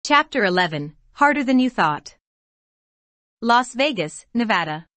Chapter 11, Harder Than You Thought. Las Vegas,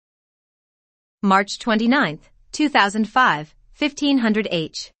 Nevada. March 29, 2005, 1500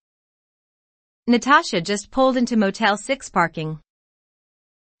 H. Natasha just pulled into Motel 6 parking.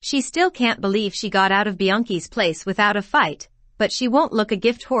 She still can't believe she got out of Bianchi's place without a fight, but she won't look a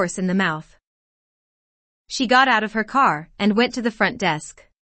gift horse in the mouth. She got out of her car and went to the front desk.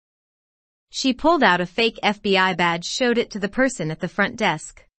 She pulled out a fake FBI badge, showed it to the person at the front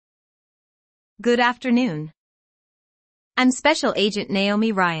desk. Good afternoon. I'm Special Agent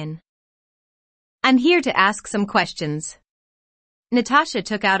Naomi Ryan. I'm here to ask some questions. Natasha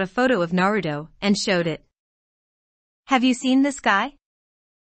took out a photo of Naruto and showed it. Have you seen this guy?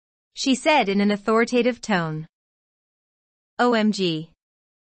 She said in an authoritative tone. OMG.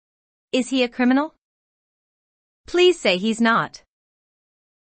 Is he a criminal? Please say he's not.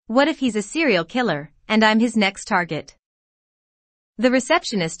 What if he's a serial killer, and I'm his next target? The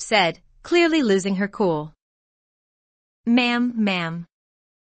receptionist said, clearly losing her cool. Ma'am.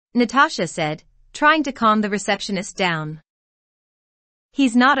 Natasha said, trying to calm the receptionist down.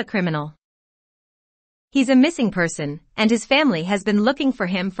 He's not a criminal. He's a missing person, and his family has been looking for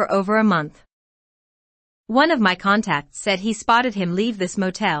him for over a month. One of my contacts said he spotted him leave this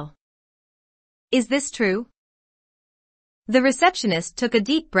motel. Is this true? The receptionist took a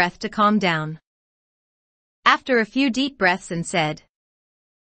deep breath to calm down. After a few deep breaths and said,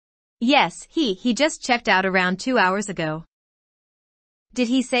 yes, he just checked out around 2 hours ago. Did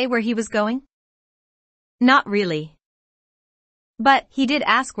he say where he was going? Not really. But he did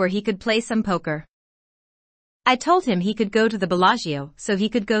ask where he could play some poker. I told him he could go to the Bellagio, so he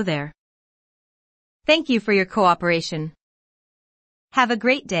could go there. Thank you for your cooperation. Have a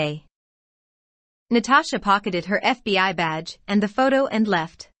great day. Natasha pocketed her FBI badge and the photo and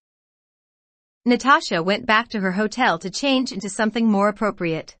left. Natasha went back to her hotel to change into something more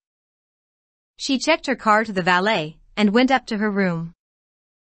appropriate. She checked her car to the valet and went up to her room.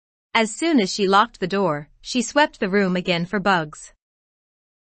 As soon as she locked the door, she swept the room again for bugs.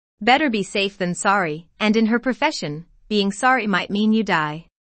 Better be safe than sorry, and in her profession, being sorry might mean you die.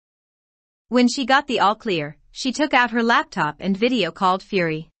 When she got the all clear, she took out her laptop and video called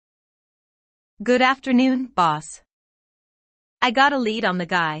Fury. Good afternoon, boss. I got a lead on the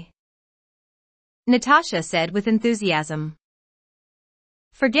guy. Natasha said with enthusiasm.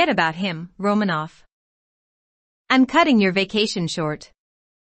 Forget about him, Romanoff. I'm cutting your vacation short.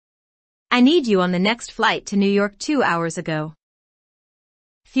 I need you on the next flight to New York 2 hours ago.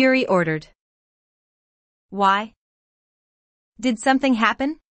 Fury ordered. Why? Did something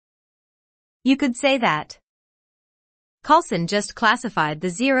happen? You could say that. Coulson just classified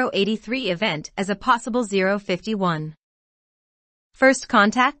the 083 event as a possible 051. First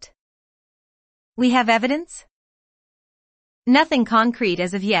contact? We have evidence? Nothing concrete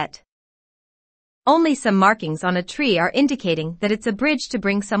as of yet. Only some markings on a tree are indicating that it's a bridge to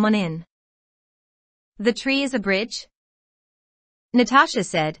bring someone in. The tree is a bridge? Natasha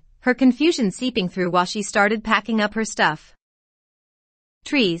said, her confusion seeping through while she started packing up her stuff.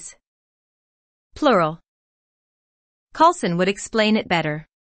 Trees. Plural. Coulson would explain it better.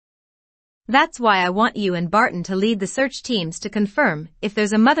 That's why I want you and Barton to lead the search teams to confirm if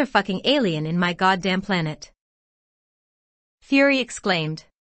there's a motherfucking alien in my goddamn planet. Fury exclaimed.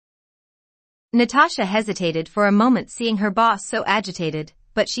 Natasha hesitated for a moment, seeing her boss so agitated,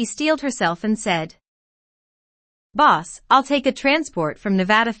 but she steeled herself and said, Boss, I'll take a transport from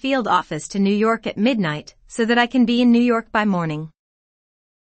Nevada field office to New York at midnight so that I can be in New York by morning.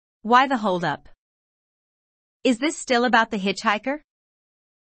 Why the holdup? Is this still about the hitchhiker?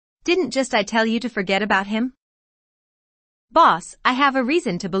 Didn't just I tell you to forget about him? Boss, I have a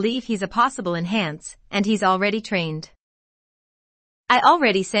reason to believe he's a possible enhance, and he's already trained. I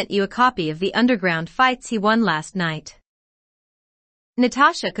already sent you a copy of the underground fights he won last night.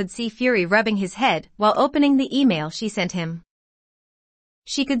 Natasha could see Fury rubbing his head while opening the email she sent him.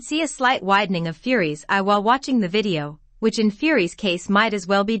 She could see a slight widening of Fury's eye while watching the video, which in Fury's case might as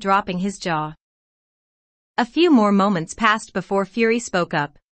well be dropping his jaw. A few more moments passed before Fury spoke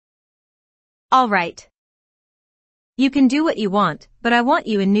up. All right. You can do what you want, but I want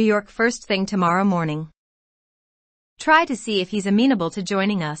you in New York first thing tomorrow morning. Try to see if he's amenable to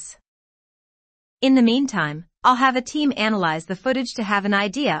joining us. In the meantime, I'll have a team analyze the footage to have an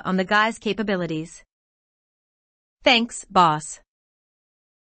idea on the guy's capabilities. Thanks, boss.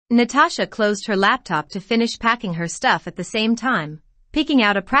 Natasha closed her laptop to finish packing her stuff at the same time, picking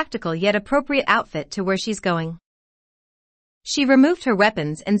out a practical yet appropriate outfit to where she's going. She removed her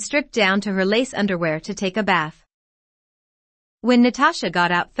weapons and stripped down to her lace underwear to take a bath. When Natasha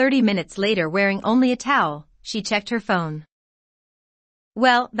got out 30 minutes later wearing only a towel, she checked her phone.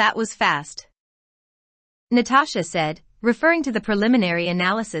 Well, that was fast, Natasha said, referring to the preliminary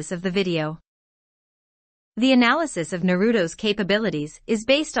analysis of the video. The analysis of Naruto's capabilities is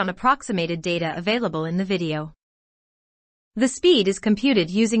based on approximated data available in the video. The speed is computed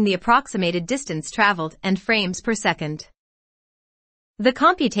using the approximated distance traveled and frames per second. The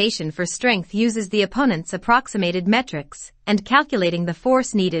computation for strength uses the opponent's approximated metrics and calculating the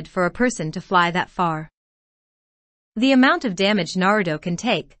force needed for a person to fly that far. The amount of damage Naruto can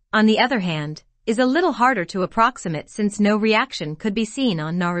take, on the other hand, is a little harder to approximate since no reaction could be seen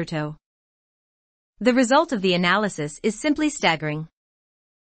on Naruto. The result of the analysis is simply staggering.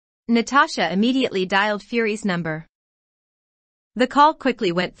 Natasha immediately dialed Fury's number. The call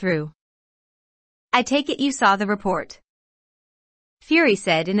quickly went through. I take it you saw the report, Fury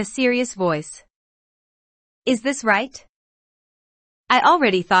said in a serious voice. Is this right? I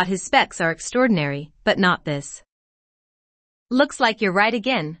already thought his specs are extraordinary, but not this. Looks like you're right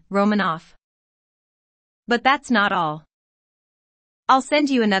again, Romanoff. But that's not all. I'll send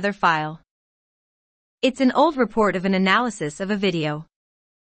you another file. It's an old report of an analysis of a video.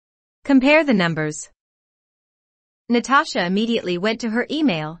 Compare the numbers. Natasha immediately went to her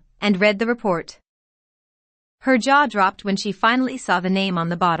email and read the report. Her jaw dropped when she finally saw the name on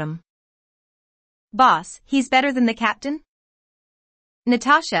the bottom. Boss, he's better than the captain?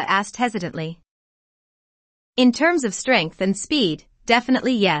 Natasha asked hesitantly. In terms of strength and speed,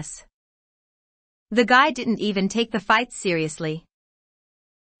 definitely yes. The guy didn't even take the fights seriously.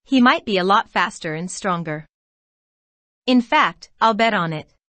 He might be a lot faster and stronger. In fact, I'll bet on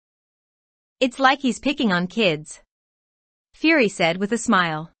it. It's like he's picking on kids, Fury said with a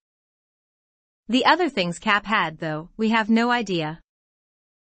smile. The other things Cap had, though, we have no idea.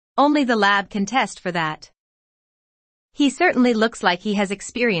 Only the lab can test for that. He certainly looks like he has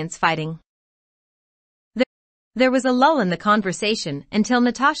experience fighting. There was a lull in the conversation until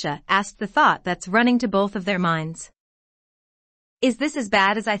Natasha asked the thought that's running to both of their minds. Is this as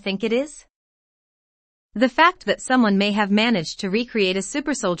bad as I think it is? The fact that someone may have managed to recreate a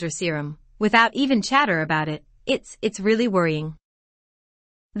super soldier serum, without even chatter about it, it's really worrying.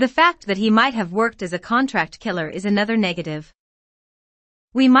 The fact that he might have worked as a contract killer is another negative.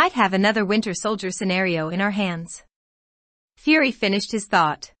 We might have another Winter Soldier scenario in our hands. Fury finished his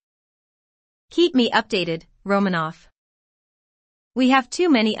thought. Keep me updated, Romanoff. We have too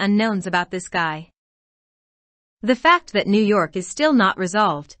many unknowns about this guy. The fact that New York is still not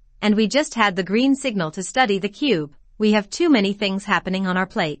resolved, and we just had the green signal to study the cube, we have too many things happening on our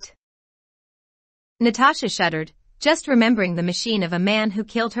plate. Natasha shuddered, just remembering the machine of a man who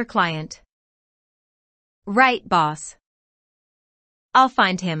killed her client. Right, boss. I'll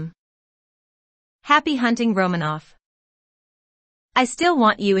find him. Happy hunting, Romanoff. I still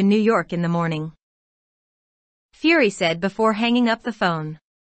want you in New York in the morning, Fury said before hanging up the phone.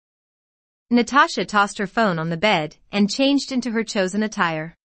 Natasha tossed her phone on the bed and changed into her chosen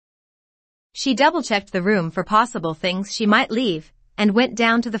attire. She double-checked the room for possible things she might leave and went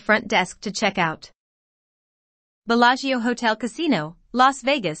down to the front desk to check out. Bellagio Hotel Casino, Las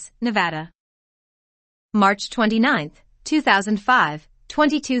Vegas, Nevada. March 29, 2005,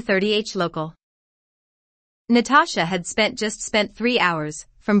 22:30 local. Natasha had spent 3 hours,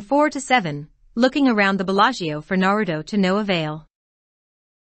 from 4 to 7, looking around the Bellagio for Naruto to no avail.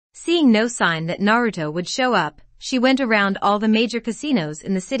 Seeing no sign that Naruto would show up, she went around all the major casinos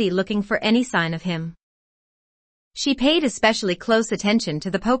in the city looking for any sign of him. She paid especially close attention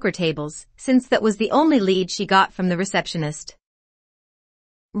to the poker tables, since that was the only lead she got from the receptionist.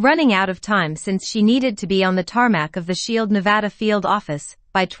 Running out of time since she needed to be on the tarmac of the Shield Nevada field office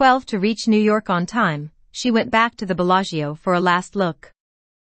by 12 to reach New York on time, she went back to the Bellagio for a last look.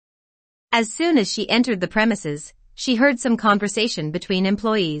 As soon as she entered the premises, she heard some conversation between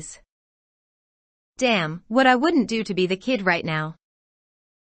employees. Damn, what I wouldn't do to be the kid right now.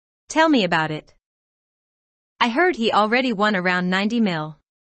 Tell me about it. I heard he already won around 90 mil.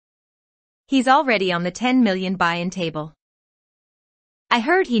 He's already on the 10 million buy-in table. I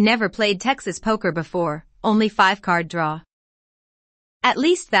heard he never played Texas poker before, only 5-card draw. At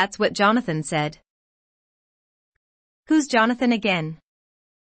least that's what Jonathan said. Who's Jonathan again?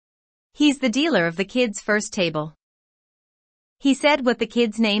 He's the dealer of the kid's first table. He said what the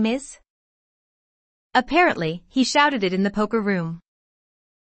kid's name is? Apparently, he shouted it in the poker room.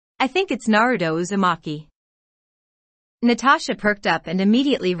 I think it's Naruto Uzumaki. Natasha perked up and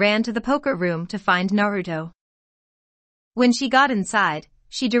immediately ran to the poker room to find Naruto. When she got inside,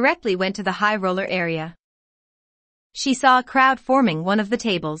 she directly went to the high roller area. She saw a crowd forming one of the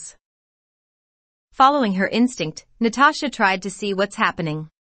tables. Following her instinct, Natasha tried to see what's happening.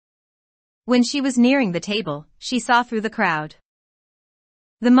 When she was nearing the table, she saw through the crowd.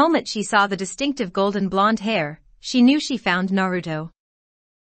 The moment she saw the distinctive golden blonde hair, she knew she found Naruto.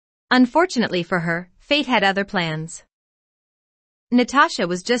 Unfortunately for her, fate had other plans. Natasha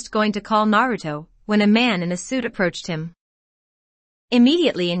was just going to call Naruto when a man in a suit approached him.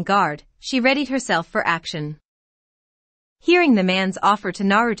 Immediately in guard, she readied herself for action. Hearing the man's offer to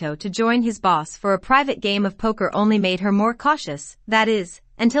Naruto to join his boss for a private game of poker only made her more cautious, that is,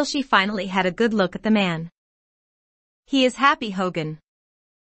 until she finally had a good look at the man. He is Happy Hogan,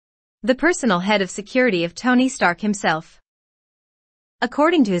 the personal head of security of Tony Stark himself.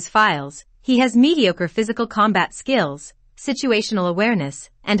 According to his files, he has mediocre physical combat skills, situational awareness,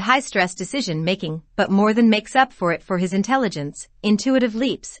 and high-stress decision-making, but more than makes up for it for his intelligence, intuitive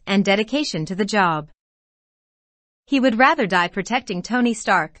leaps, and dedication to the job. He would rather die protecting Tony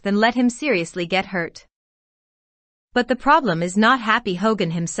Stark than let him seriously get hurt. But the problem is not Happy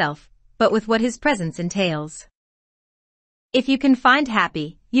Hogan himself, but with what his presence entails. If you can find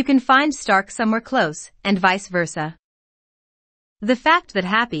Happy, you can find Stark somewhere close, and vice versa. The fact that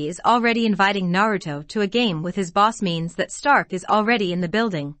Happy is already inviting Naruto to a game with his boss means that Stark is already in the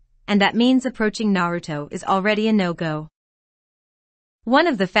building, and that means approaching Naruto is already a no-go. One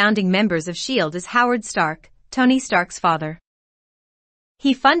of the founding members of S.H.I.E.L.D. is Howard Stark, Tony Stark's father.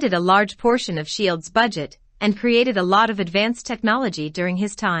 He funded a large portion of S.H.I.E.L.D.'s budget and created a lot of advanced technology during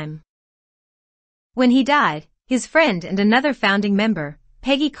his time. When he died, his friend and another founding member,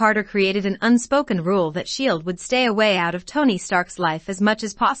 Peggy Carter, created an unspoken rule that S.H.I.E.L.D. would stay away out of Tony Stark's life as much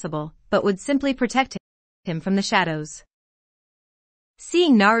as possible, but would simply protect him from the shadows.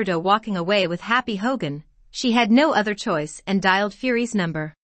 Seeing Naruto walking away with Happy Hogan, she had no other choice and dialed Fury's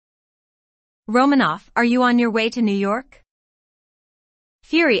number. "Romanoff, are you on your way to New York?"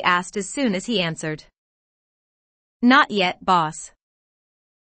 Fury asked as soon as he answered. "Not yet, boss.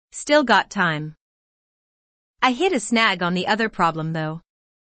 Still got time. I hit a snag on the other problem though,"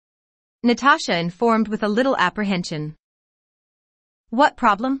 Natasha informed with a little apprehension. "What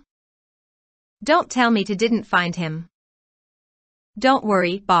problem?" "Don't tell me didn't find him." "Don't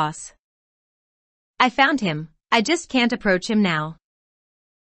worry, boss. I found him, I just can't approach him now."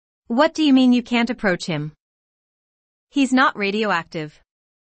 "What do you mean you can't approach him?" "He's not radioactive.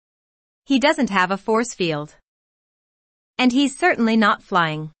 He doesn't have a force field. And he's certainly not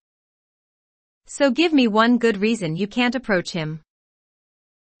flying. So give me one good reason you can't approach him,"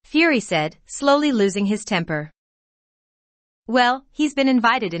 Fury said, slowly losing his temper. "Well, he's been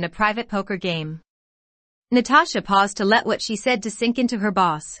invited in a private poker game." Natasha paused to let what she said to sink into her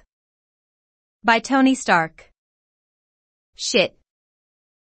boss. "By Tony Stark." "Shit,"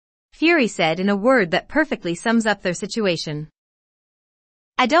 Fury said in a word that perfectly sums up their situation.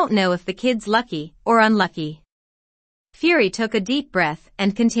 "I don't know if the kid's lucky or unlucky." Fury took a deep breath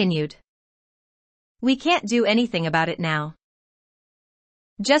and continued. "We can't do anything about it now.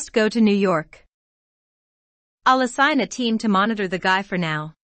 Just go to New York. I'll assign a team to monitor the guy for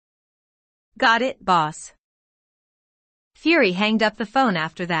now." "Got it, boss." Fury hanged up the phone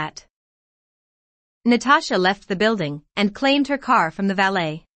after that. Natasha left the building and claimed her car from the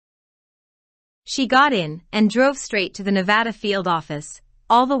valet. She got in and drove straight to the Nevada field office,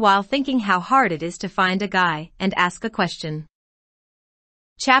 all the while thinking how hard it is to find a guy and ask a question.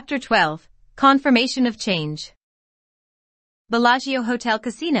 Chapter 12, Confirmation of Change. Bellagio Hotel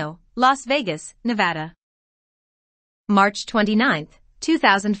Casino, Las Vegas, Nevada. March 29,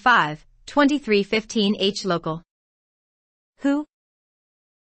 2005, 23:15 H local. "Who?"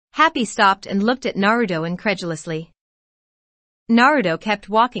 Happy stopped and looked at Naruto incredulously. Naruto kept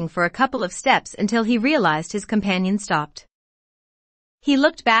walking for a couple of steps until he realized his companion stopped. He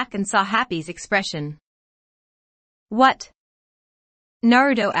looked back and saw Happy's expression. "What?"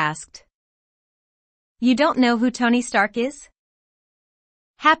 Naruto asked. "You don't know who Tony Stark is?"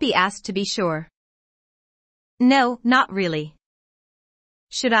 Happy asked to be sure. "No, not really."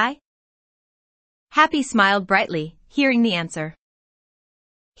 "Should I?" Happy smiled brightly, hearing the answer.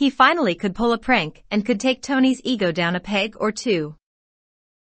 He finally could pull a prank and could take Tony's ego down a peg or two.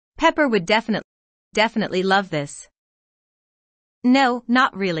 Pepper would definitely love this. "No,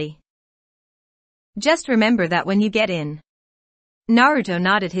 not really. Just remember that when you get in." Naruto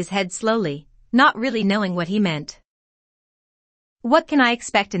nodded his head slowly, not really knowing what he meant. "What can I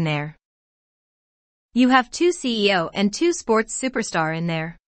expect in there? You have 2 CEO and 2 sports superstar in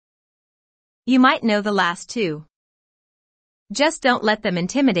there. You might know the last 2. Just don't let them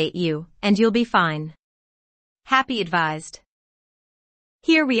intimidate you, and you'll be fine," Happy advised.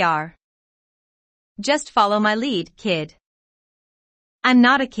 "Here we are. Just follow my lead, kid." "I'm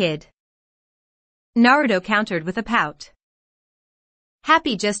not a kid," Naruto countered with a pout.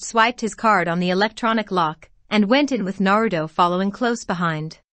 Happy just swiped his card on the electronic lock and went in with Naruto following close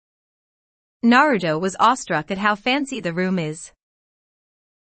behind. Naruto was awestruck at how fancy the room is.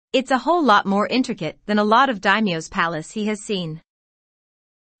 It's a whole lot more intricate than a lot of daimyo's palace he has seen.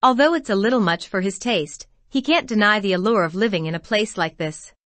 Although it's a little much for his taste, he can't deny the allure of living in a place like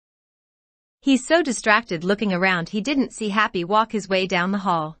this. He's so distracted looking around he didn't see Happy walk his way down the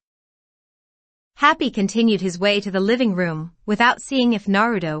hall. Happy continued his way to the living room without seeing if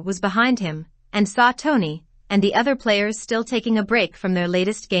Naruto was behind him, and saw Tony and the other players still taking a break from their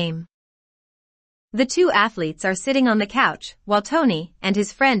latest game. The two athletes are sitting on the couch while Tony and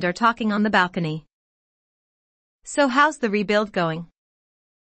his friend are talking on the balcony. So how's the rebuild going?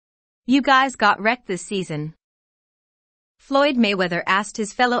 You guys got wrecked this season. Floyd Mayweather asked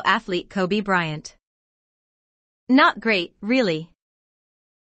his fellow athlete Kobe Bryant. Not great, really.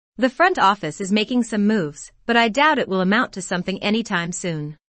 The front office is making some moves, but I doubt it will amount to something anytime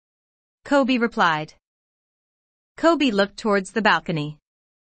soon. Kobe replied. Kobe looked towards the balcony.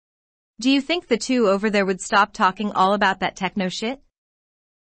 Do you think the two over there would stop talking all about that techno shit?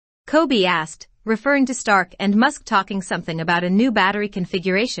 Kobe asked, referring to Stark and Musk talking something about a new battery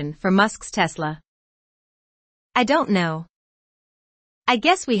configuration for Musk's Tesla. I don't know. I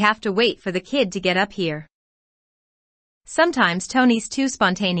guess we have to wait for the kid to get up here. Sometimes Tony's too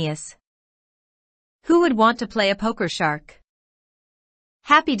spontaneous. Who would want to play a poker shark?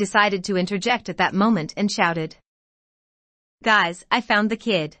 Happy decided to interject at that moment and shouted. Guys, I found the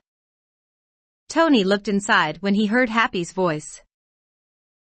kid. Tony looked inside when he heard Happy's voice.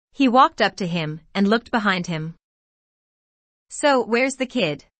 He walked up to him and looked behind him. So, where's the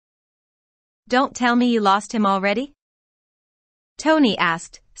kid? Don't tell me you lost him already? Tony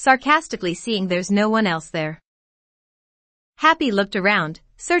asked, sarcastically seeing there's no one else there. Happy looked around,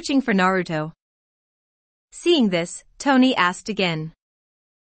 searching for Naruto. Seeing this, Tony asked again.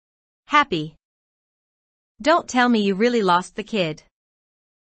 Happy. Don't tell me you really lost the kid.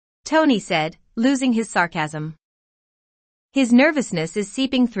 Tony said, losing his sarcasm. His nervousness is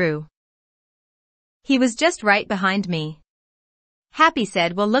seeping through. He was just right behind me. Happy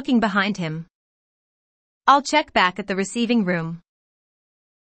said while looking behind him. I'll check back at the receiving room.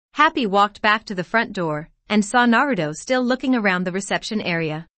 Happy walked back to the front door and saw Naruto still looking around the reception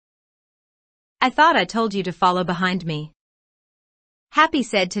area. I thought I told you to follow behind me. Happy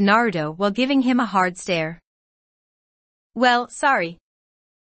said to Naruto while giving him a hard stare. Well, sorry.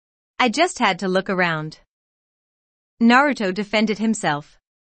 I just had to look around. Naruto defended himself.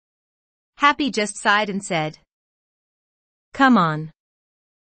 Happy just sighed and said. Come on.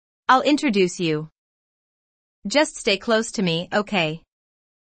 I'll introduce you. Just stay close to me, okay?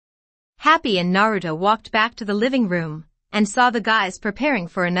 Happy and Naruto walked back to the living room and saw the guys preparing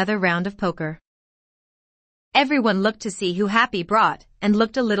for another round of poker. Everyone looked to see who Happy brought and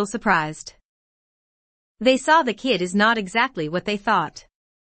looked a little surprised. They saw the kid is not exactly what they thought.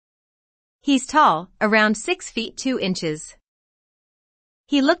 He's tall, around 6 feet 2 inches.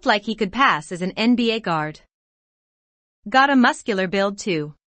 He looked like he could pass as an NBA guard. Got a muscular build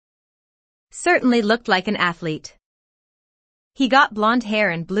too. Certainly looked like an athlete. He got blonde hair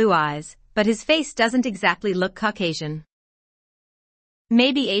and blue eyes, but his face doesn't exactly look Caucasian.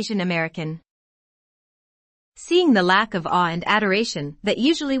 Maybe Asian American. Seeing the lack of awe and adoration that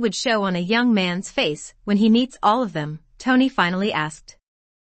usually would show on a young man's face when he meets all of them, Tony finally asked.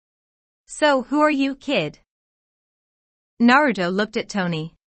 So, who are you, kid? Naruto looked at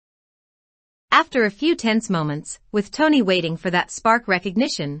Tony. After a few tense moments, with Tony waiting for that spark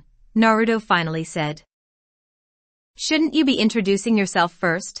recognition, Naruto finally said. Shouldn't you be introducing yourself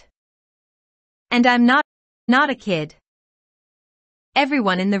first? And I'm not a kid.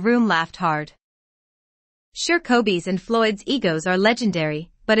 Everyone in the room laughed hard. Sure, Kobe's and Floyd's egos are legendary,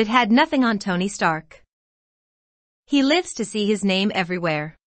 but it had nothing on Tony Stark. He lives to see his name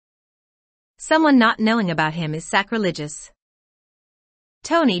everywhere. Someone not knowing about him is sacrilegious.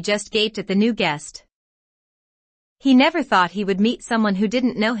 Tony just gaped at the new guest. He never thought he would meet someone who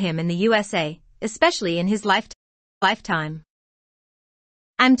didn't know him in the USA, especially in his lifetime.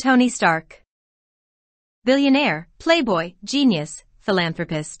 I'm Tony Stark. Billionaire, playboy, genius,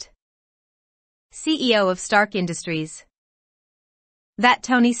 philanthropist. CEO of Stark Industries. That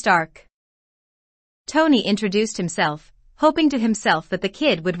Tony Stark. Tony introduced himself, hoping to himself that the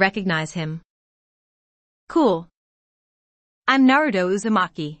kid would recognize him. Cool. I'm Naruto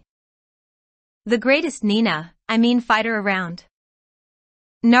Uzumaki. The greatest fighter around.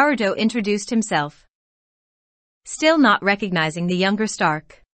 Naruto introduced himself. Still not recognizing the younger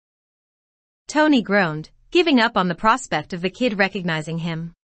Stark. Tony groaned, giving up on the prospect of the kid recognizing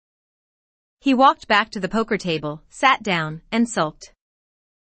him. He walked back to the poker table, sat down, and sulked.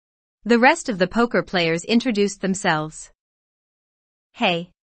 The rest of the poker players introduced themselves.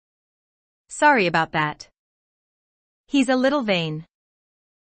 Hey. Sorry about that. He's a little vain.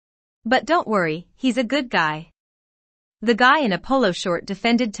 But don't worry, he's a good guy. The guy in a polo short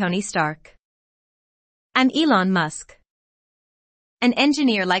defended Tony Stark. I'm Elon Musk. An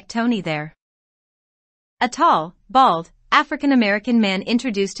engineer like Tony there. A tall, bald, African-American man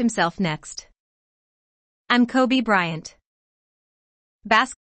introduced himself next. I'm Kobe Bryant.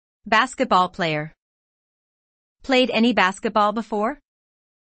 Basketball player. Played any basketball before?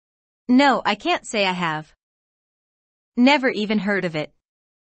 No, I can't say I have. Never even heard of it.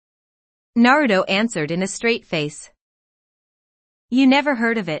 Naruto answered in a straight face. You never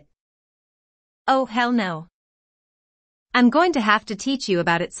heard of it? Oh, hell no. I'm going to have to teach you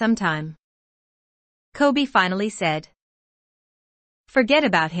about it sometime. Kobe finally said. Forget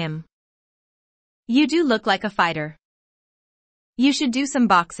about him. You do look like a fighter. You should do some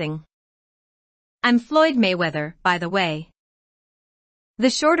boxing. I'm Floyd Mayweather, by the way. The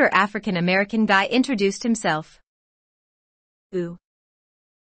shorter African-American guy introduced himself. Ooh.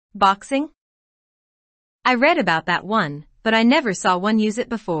 Boxing? I read about that one, but I never saw one use it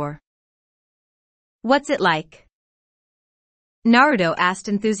before. What's it like? Naruto asked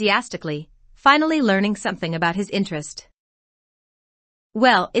enthusiastically, finally learning something about his interest.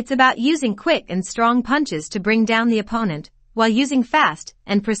 Well, it's about using quick and strong punches to bring down the opponent, while using fast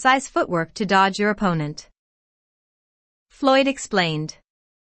and precise footwork to dodge your opponent. Floyd explained.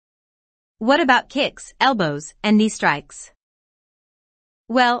 What about kicks, elbows, and knee strikes?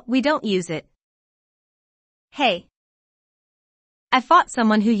 Well, we don't use it. Hey. I fought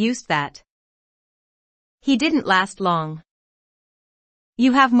someone who used that. He didn't last long.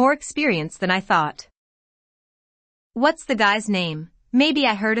 You have more experience than I thought. What's the guy's name? Maybe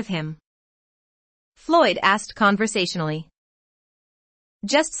I heard of him. Floyd asked conversationally.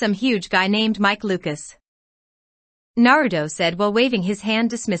 Just some huge guy named Mike Lucas. Naruto said while waving his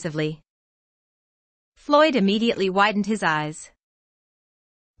hand dismissively. Floyd immediately widened his eyes.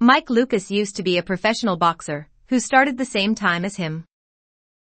 Mike Lucas used to be a professional boxer, who started the same time as him.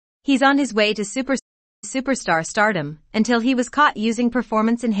 He's on his way to superstar stardom, until he was caught using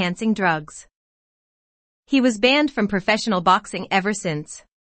performance-enhancing drugs. He was banned from professional boxing ever since.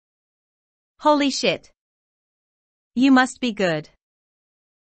 Holy shit. You must be good.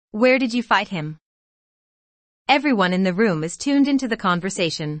 Where did you fight him? Everyone in the room is tuned into the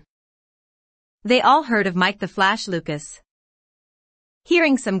conversation. They all heard of Mike the Flash Lucas.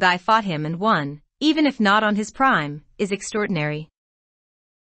 Hearing some guy fought him and won, even if not on his prime, is extraordinary.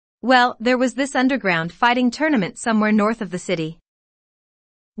 Well, there was this underground fighting tournament somewhere north of the city.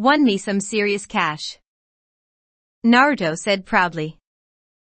 Won me some serious cash. Naruto said proudly.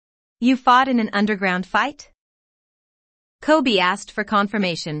 You fought in an underground fight? Kobe asked for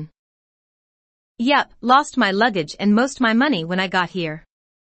confirmation. Yup, lost my luggage and most my money when I got here.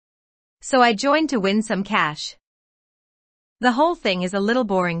 So I joined to win some cash. The whole thing is a little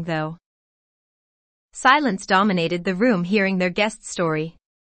boring though. Silence dominated the room hearing their guest's story.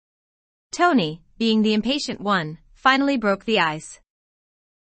 Tony, being the impatient one, finally broke the ice.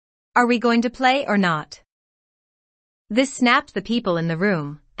 Are we going to play or not? This snapped the people in the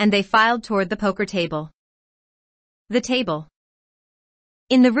room, and they filed toward the poker table. The table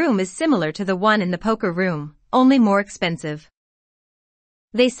in the room is similar to the one in the poker room, only more expensive.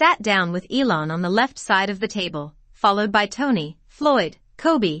 They sat down with Elon on the left side of the table, followed by Tony, Floyd,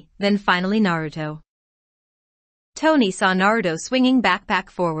 Kobe, then finally Naruto. Tony saw Naruto swinging backpack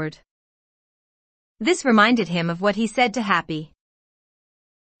forward. This reminded him of what he said to Happy.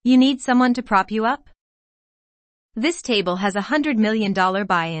 You need someone to prop you up? This table has $100 million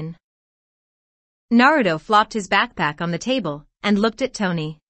buy-in. Naruto flopped his backpack on the table and looked at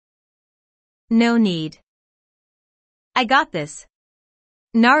Tony. No need. I got this.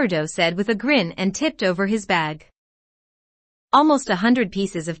 Naruto said with a grin and tipped over his bag. Almost 100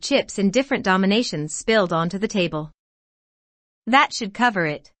 pieces of chips in different denominations spilled onto the table. That should cover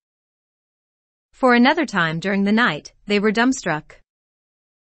it. For another time during the night, they were dumbstruck.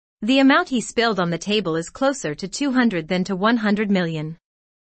 The amount he spilled on the table is closer to 200 than to 100 million.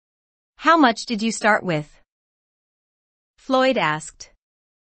 How much did you start with? Floyd asked.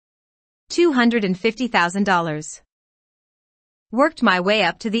 $250,000. Worked my way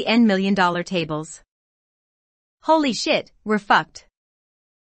up to the $N million tables. Holy shit, we're fucked.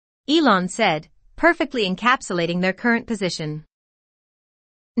 Elon said, perfectly encapsulating their current position.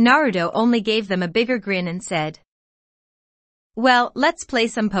 Naruto only gave them a bigger grin and said, well, let's play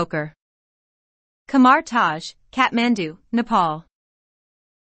some poker. Kamar Taj, Kathmandu, Nepal.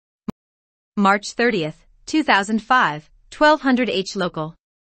 March 30th, 2005, 1200 H local.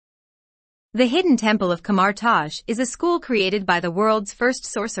 The Hidden Temple of Kamar Taj is a school created by the world's first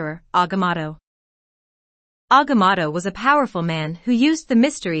sorcerer, Agamotto. Agamotto was a powerful man who used the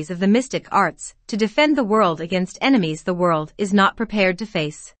mysteries of the mystic arts to defend the world against enemies the world is not prepared to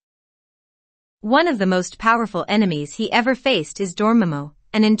face. One of the most powerful enemies he ever faced is Dormammu,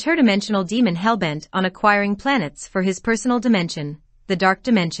 an interdimensional demon hellbent on acquiring planets for his personal dimension, the Dark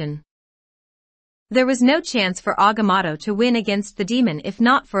Dimension. There was no chance for Agamotto to win against the demon if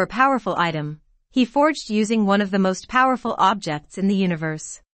not for a powerful item he forged using one of the most powerful objects in the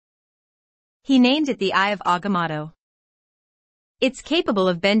universe. He named it the Eye of Agamotto. It's capable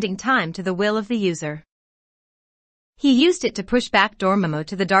of bending time to the will of the user. He used it to push back Dormammu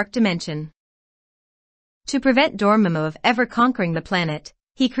to the Dark Dimension. To prevent Dormammu of ever conquering the planet,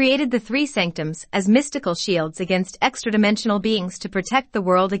 he created the three sanctums as mystical shields against extra-dimensional beings to protect the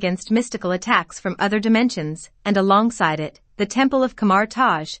world against mystical attacks from other dimensions, and alongside it, the Temple of Kamar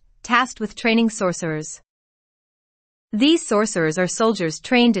Taj, tasked with training sorcerers. These sorcerers are soldiers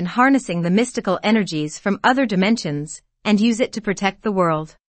trained in harnessing the mystical energies from other dimensions, and use it to protect the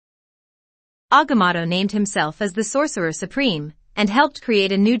world. Agamotto named himself as the Sorcerer Supreme, and helped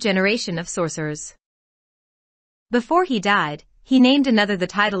create a new generation of sorcerers. Before he died, he named another the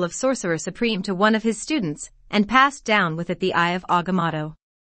title of Sorcerer Supreme to one of his students, and passed down with it the Eye of Agamotto.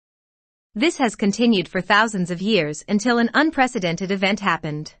 This has continued for thousands of years until an unprecedented event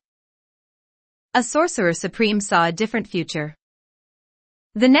happened. A Sorcerer Supreme saw a different future.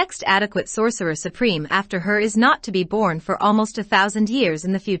 The next adequate Sorcerer Supreme after her is not to be born for almost 1,000 years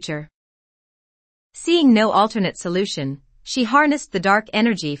in the future. Seeing no alternate solution, she harnessed the dark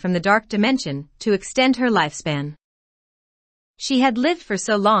energy from the Dark Dimension to extend her lifespan. She had lived for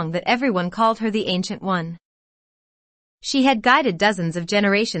so long that everyone called her the Ancient One. She had guided dozens of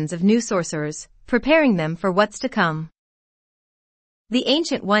generations of new sorcerers, preparing them for what's to come. The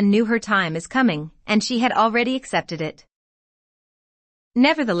Ancient One knew her time is coming, and she had already accepted it.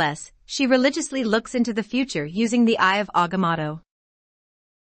 Nevertheless, she religiously looks into the future using the Eye of Agamotto.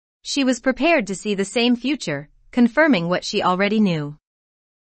 She was prepared to see the same future, confirming what she already knew.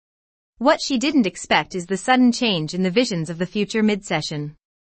 What she didn't expect is the sudden change in the visions of the future mid-session.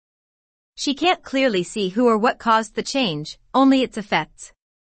 She can't clearly see who or what caused the change, only its effects.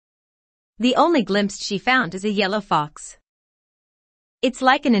 The only glimpse she found is a yellow fox. It's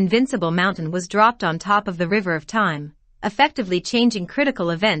like an invincible mountain was dropped on top of the river of time, effectively changing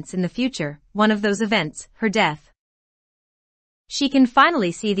critical events in the future, one of those events, her death. She can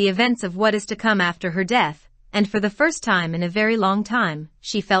finally see the events of what is to come after her death, and for the first time in a very long time,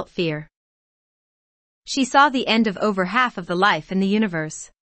 she felt fear. She saw the end of over half of the life in the universe.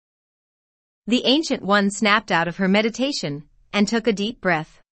 The Ancient One snapped out of her meditation, and took a deep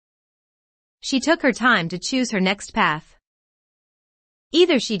breath. She took her time to choose her next path.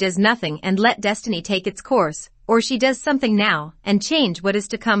 Either she does nothing and let destiny take its course, or she does something now and change what is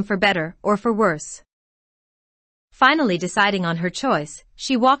to come for better or for worse. Finally deciding on her choice,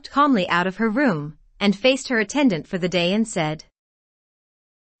 she walked calmly out of her room, and faced her attendant for the day and said,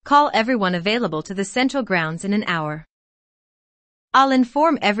 "Call everyone available to the central grounds in an hour. I'll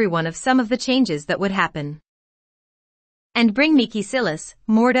inform everyone of some of the changes that would happen. And bring me Caecilius,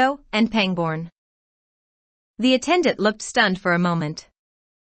 Mordo, and Pangborn." The attendant looked stunned for a moment.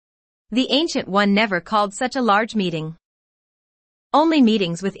 The Ancient One never called such a large meeting. Only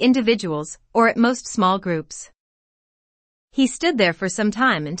meetings with individuals, or at most small groups. He stood there for some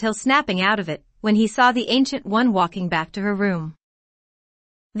time until snapping out of it, when he saw the Ancient One walking back to her room.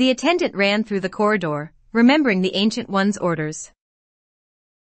 The attendant ran through the corridor, remembering the Ancient One's orders.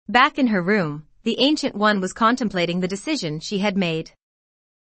 Back in her room, the Ancient One was contemplating the decision she had made.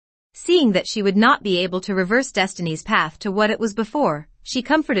 Seeing that she would not be able to reverse destiny's path to what it was before, she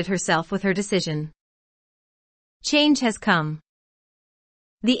comforted herself with her decision. Change has come.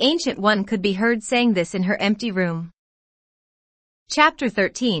 The Ancient One could be heard saying this in her empty room. Chapter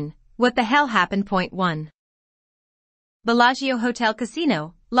 13, What the Hell Happened? Point 1. Bellagio Hotel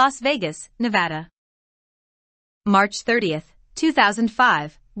Casino, Las Vegas, Nevada. March 30th,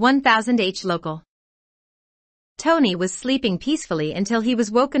 2005, 1000 H local. Tony was sleeping peacefully until he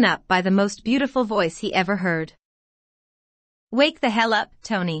was woken up by the most beautiful voice he ever heard. "Wake the hell up,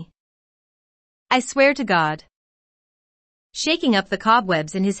 Tony. I swear to God." Shaking up the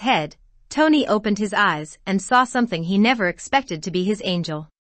cobwebs in his head, Tony opened his eyes and saw something he never expected to be his angel.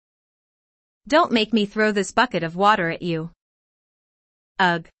 "Don't make me throw this bucket of water at you."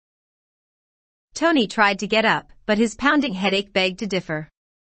 Ugh. Tony tried to get up, but his pounding headache begged to differ.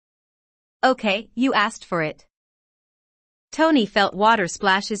 "Okay, you asked for it." Tony felt water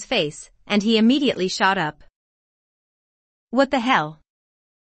splash his face, and he immediately shot up. "What the hell?"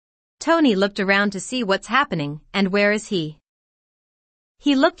 Tony looked around to see what's happening, and where is he?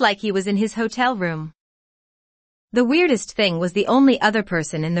 He looked like he was in his hotel room. The weirdest thing was the only other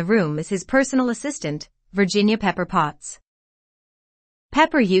person in the room is his personal assistant, Virginia Pepper Potts.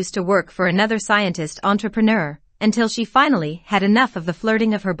 Pepper used to work for another scientist entrepreneur, until she finally had enough of the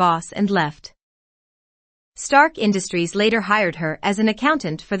flirting of her boss and left. Stark Industries later hired her as an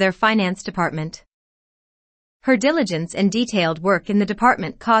accountant for their finance department. Her diligence and detailed work in the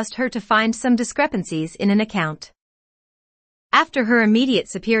department caused her to find some discrepancies in an account. After her immediate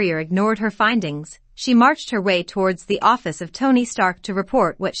superior ignored her findings, she marched her way towards the office of Tony Stark to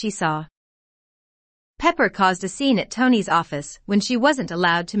report what she saw. Pepper caused a scene at Tony's office when she wasn't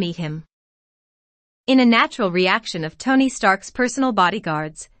allowed to meet him. In a natural reaction of Tony Stark's personal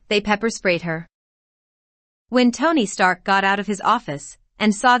bodyguards, they pepper sprayed her. When Tony Stark got out of his office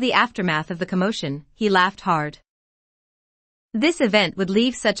and saw the aftermath of the commotion, he laughed hard. This event would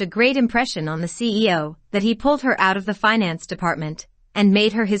leave such a great impression on the CEO that he pulled her out of the finance department and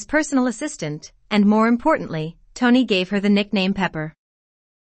made her his personal assistant, and more importantly, Tony gave her the nickname Pepper.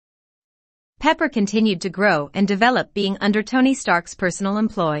 Pepper continued to grow and develop being under Tony Stark's personal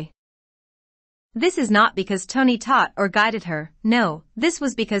employ. This is not because Tony taught or guided her, no, this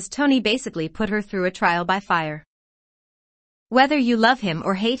was because Tony basically put her through a trial by fire. Whether you love him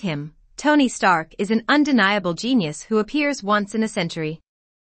or hate him, Tony Stark is an undeniable genius who appears once in a century.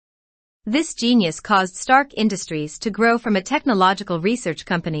 This genius caused Stark Industries to grow from a technological research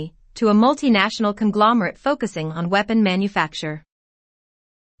company to a multinational conglomerate focusing on weapon manufacture.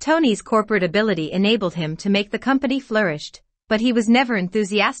 Tony's corporate ability enabled him to make the company flourish, but he was never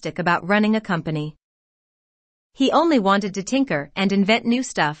enthusiastic about running a company. He only wanted to tinker and invent new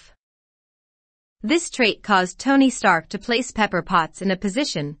stuff. This trait caused Tony Stark to place Pepper Potts in a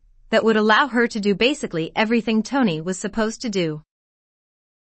position that would allow her to do basically everything Tony was supposed to do.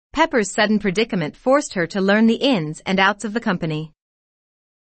 Pepper's sudden predicament forced her to learn the ins and outs of the company.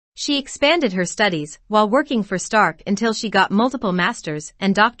 She expanded her studies while working for Stark until she got multiple masters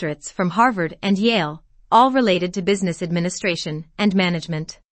and doctorates from Harvard and Yale, all related to business administration and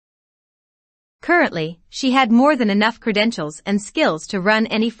management. Currently, she had more than enough credentials and skills to run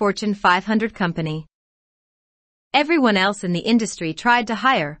any Fortune 500 company. Everyone else in the industry tried to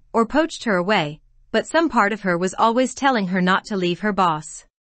hire or poached her away, but some part of her was always telling her not to leave her boss.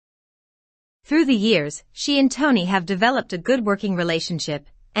 Through the years, she and Tony have developed a good working relationship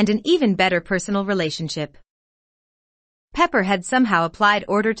and an even better personal relationship. Pepper had somehow applied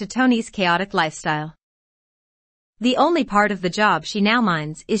order to Tony's chaotic lifestyle. The only part of the job she now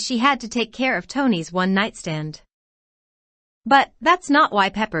minds is she had to take care of Tony's one-night stand. But that's not why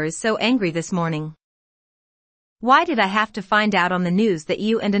Pepper is so angry this morning. Why did I have to find out on the news that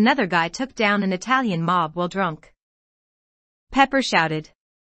you and another guy took down an Italian mob while drunk? Pepper shouted.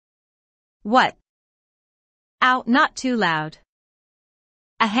 What? Ow, not too loud.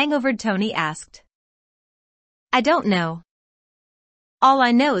 A hangovered Tony asked. I don't know. All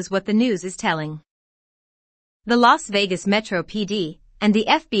I know is what the news is telling. The Las Vegas Metro PD and the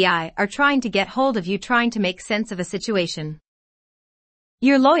FBI are trying to get hold of you, trying to make sense of a situation.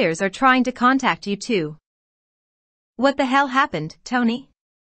 Your lawyers are trying to contact you too. What the hell happened, Tony?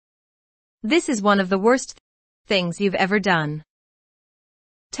 This is one of the worst things you've ever done.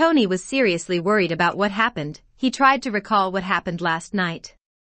 Tony was seriously worried about what happened. He tried to recall what happened last night.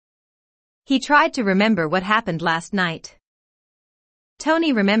 He tried to remember what happened last night.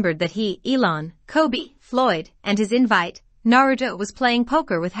 Tony remembered that he, Elon, Kobe, Floyd, and his invite, Naruto, was playing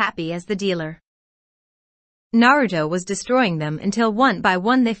poker with Happy as the dealer. Naruto was destroying them until one by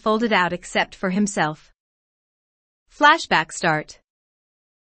one they folded out except for himself. Flashback start.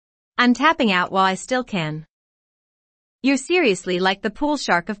 I'm tapping out while I still can. You're seriously like the pool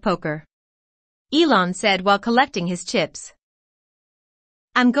shark of poker. Elon said while collecting his chips.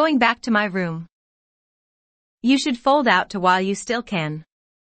 I'm going back to my room. You should fold out to while you still can.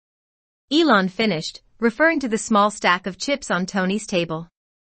 Elon finished, referring to the small stack of chips on Tony's table.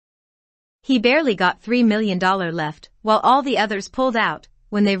 He barely got $3 million left, while all the others pulled out,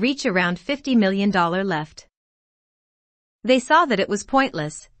 when they reached around $50 million left. They saw that it was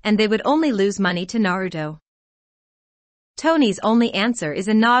pointless, and they would only lose money to Naruto. Tony's only answer is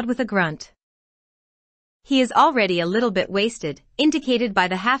a nod with a grunt. He is already a little bit wasted, indicated by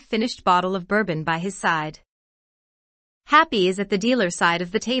the half-finished bottle of bourbon by his side. Happy is at the dealer's side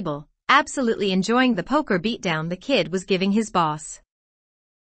of the table, absolutely enjoying the poker beatdown the kid was giving his boss.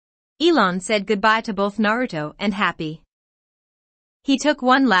 Elon said goodbye to both Naruto and Happy. He took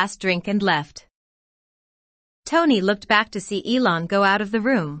one last drink and left. Tony looked back to see Elon go out of the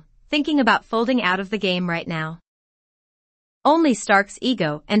room, thinking about folding out of the game right now. Only Stark's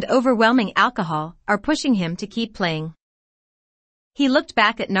ego and overwhelming alcohol are pushing him to keep playing. He looked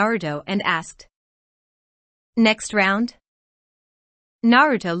back at Naruto and asked, "Next round?"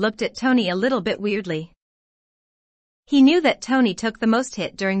 Naruto looked at Tony a little bit weirdly. He knew that Tony took the most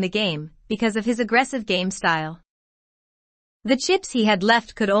hit during the game because of his aggressive game style. The chips he had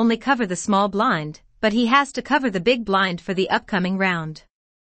left could only cover the small blind, but he has to cover the big blind for the upcoming round.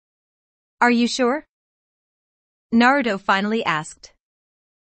 "Are you sure?" Naruto finally asked.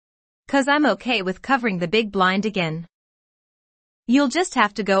 "'Cause I'm okay with covering the big blind again. You'll just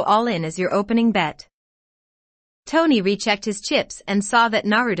have to go all in as your opening bet." Tony rechecked his chips and saw that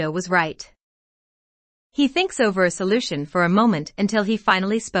Naruto was right. He thinks over a solution for a moment until he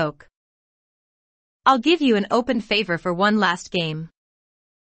finally spoke. "I'll give you an open favor for one last game.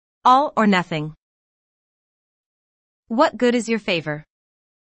 All or nothing." "What good is your favor?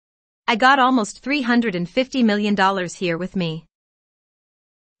 I got almost $350 million here with me.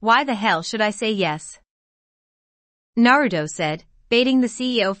 Why the hell should I say yes?" Naruto said, baiting the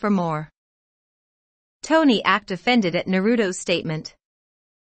CEO for more. Tony acted offended at Naruto's statement.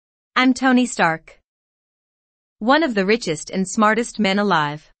 "I'm Tony Stark. One of the richest and smartest men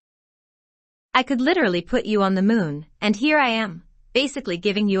alive. I could literally put you on the moon, and here I am, basically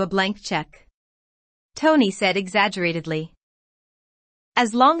giving you a blank check," Tony said exaggeratedly.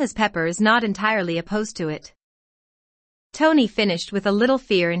 "As long as Pepper is not entirely opposed to it." Tony finished with a little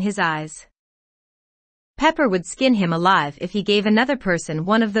fear in his eyes. Pepper would skin him alive if he gave another person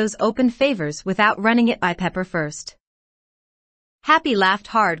one of those open favors without running it by Pepper first. Happy laughed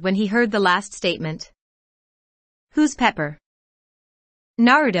hard when he heard the last statement. "Who's Pepper?"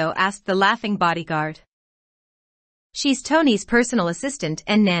 Naruto asked the laughing bodyguard. "She's Tony's personal assistant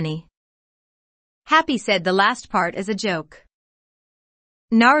and nanny." Happy said the last part as a joke.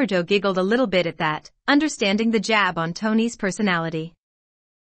 Naruto giggled a little bit at that, understanding the jab on Tony's personality.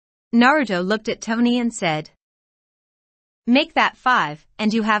 Naruto looked at Tony and said, "Make that 5,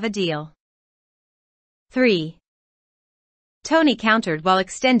 and you have a deal." 3. Tony countered while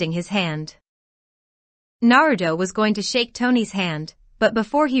extending his hand. Naruto was going to shake Tony's hand, but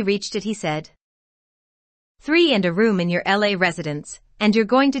before he reached it he said, 3 and a room in your LA residence, and you're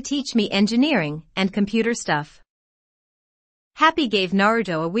going to teach me engineering and computer stuff." Happy gave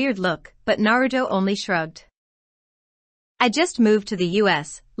Naruto a weird look, but Naruto only shrugged. "I just moved to the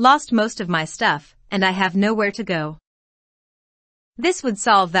US, lost most of my stuff, and I have nowhere to go. This would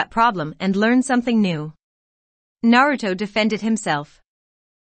solve that problem and learn something new." Naruto defended himself.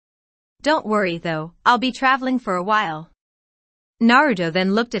 "Don't worry though, I'll be traveling for a while." Naruto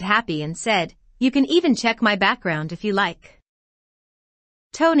then looked at Happy and said, "You can even check my background if you like."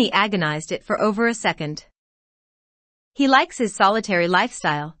 Tony agonized it for over a second. He likes his solitary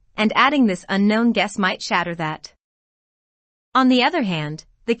lifestyle, and adding this unknown guest might shatter that. On the other hand,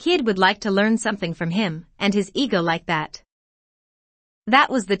 the kid would like to learn something from him, and his ego like that. That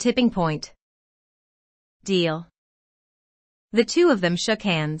was the tipping point. Deal. The two of them shook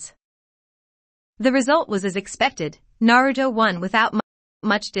hands. The result was as expected. Naruto won without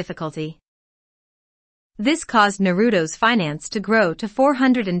much difficulty. This caused Naruto's finance to grow to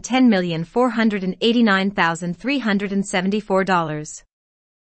 $410,489,374.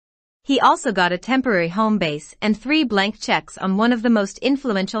 He also got a temporary home base and 3 blank checks on one of the most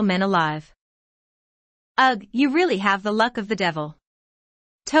influential men alive. "Ugh, you really have the luck of the devil,"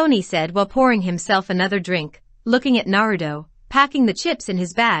 Tony said while pouring himself another drink, looking at Naruto, packing the chips in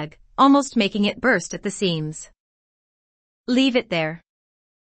his bag, almost making it burst at the seams. "Leave it there.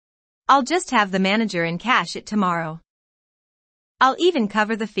 I'll just have the manager in cash it tomorrow. I'll even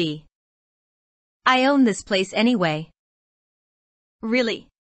cover the fee. I own this place anyway." "Really?"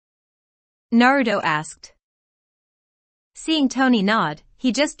 Naruto asked. Seeing Tony nod,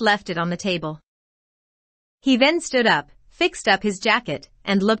 he just left it on the table. He then stood up, fixed up his jacket,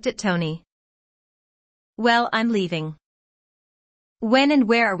 and looked at Tony. "Well, I'm leaving. When and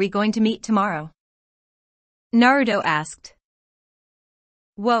where are we going to meet tomorrow?" Naruto asked.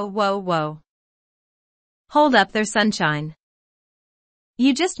 Whoa, whoa, whoa. Hold up there, sunshine.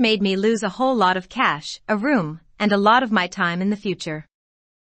 You just made me lose a whole lot of cash, a room, and a lot of my time in the future.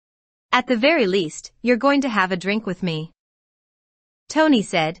 At the very least, you're going to have a drink with me," Tony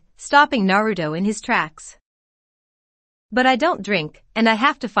said, stopping Naruto in his tracks. "But I don't drink, and I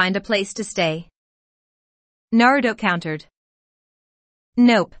have to find a place to stay," Naruto countered.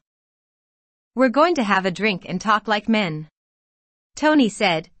 "Nope. We're going to have a drink and talk like men," Tony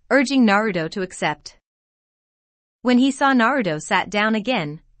said, urging Naruto to accept. When he saw Naruto sat down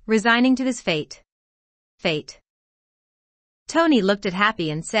again, resigning to his fate. Tony looked at Happy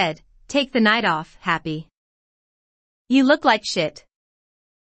and said, "Take the night off, Happy. You look like shit.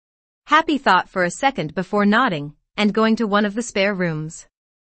 Happy thought for a second before nodding and going to one of the spare rooms.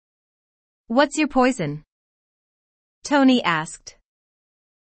 What's your poison? Tony asked.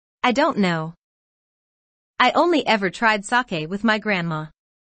 I don't know. I only ever tried sake with my grandma.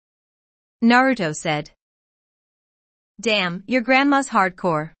 Naruto said. Damn, your grandma's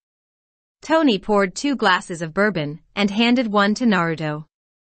hardcore. Tony poured 2 glasses of bourbon and handed one to Naruto.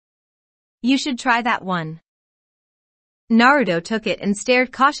 You should try that one. Naruto took it and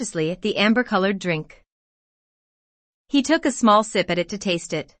stared cautiously at the amber-colored drink. He took a small sip at it to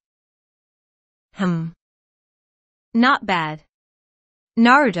taste it. Not bad.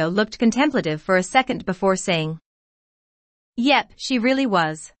 Naruto looked contemplative for a second before saying. Yep, she really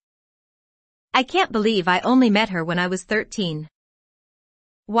was. I can't believe I only met her when I was 13.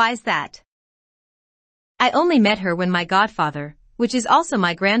 Why's that? I only met her when my godfather, which is also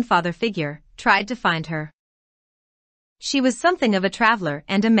my grandfather figure, tried to find her. She was something of a traveler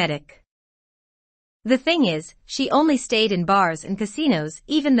and a medic. The thing is, she only stayed in bars and casinos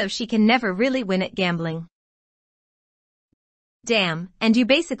even though she can never really win at gambling. Damn, and you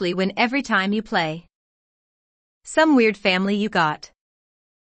basically win every time you play. Some weird family you got.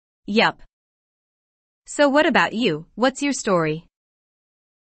 Yup. So what about you, what's your story?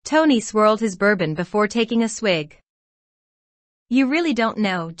 Tony swirled his bourbon before taking a swig. You really don't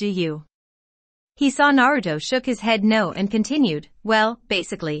know, do you? He saw Naruto shook his head no and continued, well,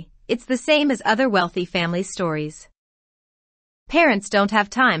 basically, it's the same as other wealthy families' stories. Parents don't have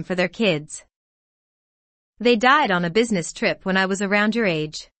time for their kids. They died on a business trip when I was around your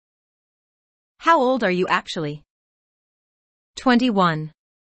age. How old are you actually? 21.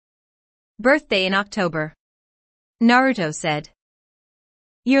 Birthday in October. Naruto said.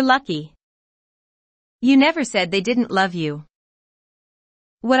 You're lucky. You never said they didn't love you.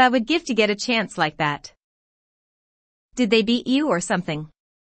 What I would give to get a chance like that. Did they beat you or something?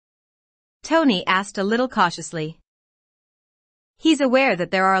 Tony asked a little cautiously. He's aware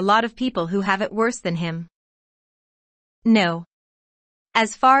that there are a lot of people who have it worse than him. No.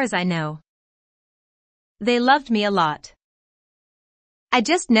 As far as I know. They loved me a lot. I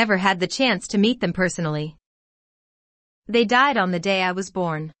just never had the chance to meet them personally. They died on the day I was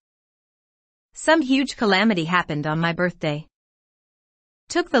born. Some huge calamity happened on my birthday.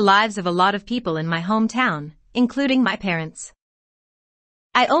 Took the lives of a lot of people in my hometown, including my parents.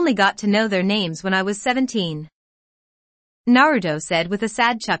 I only got to know their names when I was 17. Naruto said with a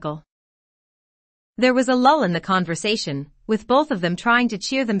sad chuckle. There was a lull in the conversation, with both of them trying to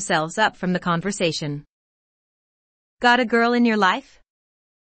cheer themselves up from the conversation. Got a girl in your life?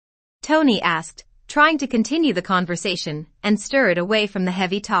 Tony asked, trying to continue the conversation and stir it away from the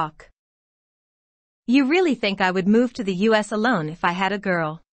heavy talk. You really think I would move to the US alone if I had a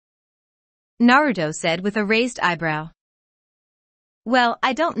girl? Naruto said with a raised eyebrow. Well,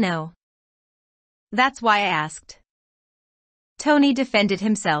 I don't know. That's why I asked. Tony defended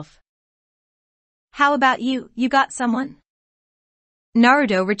himself. How about you, you got someone?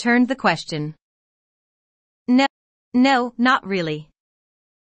 Naruto returned the question. No, not really.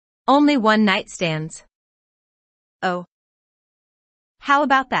 Only one night stands. Oh. How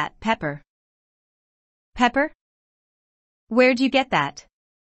about that, Pepper? Pepper? Where'd you get that?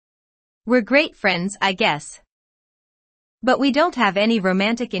 We're great friends, I guess. But we don't have any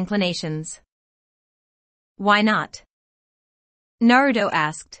romantic inclinations. Why not? Naruto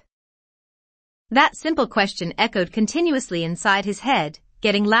asked. That simple question echoed continuously inside his head,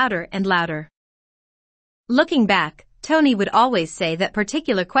 getting louder and louder. Looking back, Tony would always say that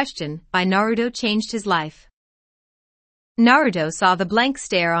particular question by Naruto changed his life. Naruto saw the blank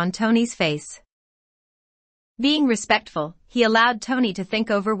stare on Tony's face. Being respectful, he allowed Tony to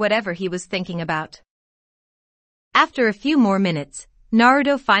think over whatever he was thinking about. After a few more minutes,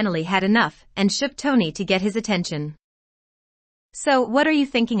 Naruto finally had enough and shook Tony to get his attention. So, what are you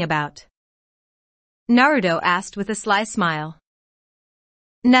thinking about? Naruto asked with a sly smile.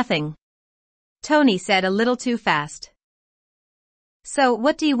 Nothing. Tony said a little too fast. So,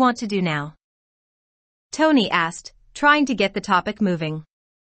 what do you want to do now? Tony asked, trying to get the topic moving.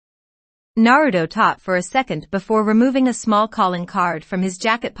 Naruto thought for a second before removing a small calling card from his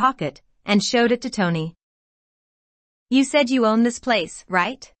jacket pocket and showed it to Tony. You said you own this place,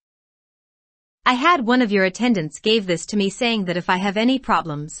 right? I had one of your attendants gave this to me saying that if I have any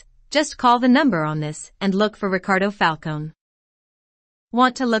problems, just call the number on this and look for Ricardo Falcone.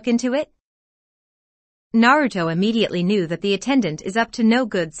 Want to look into it? Naruto immediately knew that the attendant is up to no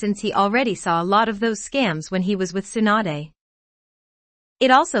good since he already saw a lot of those scams when he was with Tsunade. It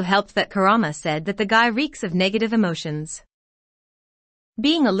also helped that Kurama said that the guy reeks of negative emotions.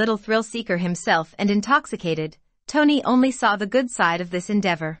 Being a little thrill-seeker himself and intoxicated, Tony only saw the good side of this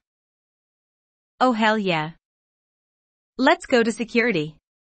endeavor. Oh hell yeah. Let's go to security.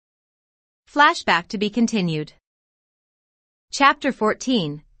 Flashback to be continued. Chapter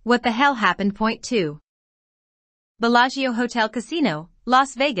 14, What the Hell Happened? Point 2. Bellagio Hotel Casino,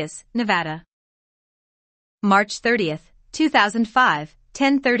 Las Vegas, Nevada. March 30th, 2005,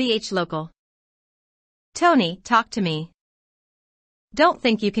 10:30 H local. Tony, talk to me. Don't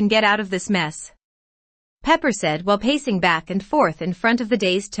think you can get out of this mess, Pepper said while pacing back and forth in front of the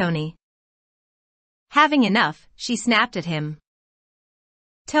dazed Tony. Having enough, she snapped at him.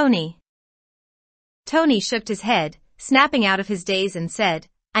 Tony. Tony shook his head, snapping out of his daze and said,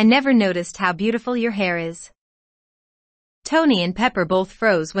 I never noticed how beautiful your hair is. Tony and Pepper both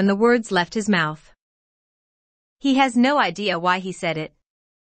froze when the words left his mouth. He has no idea why he said it.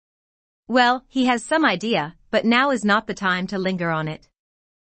 Well, he has some idea, but now is not the time to linger on it.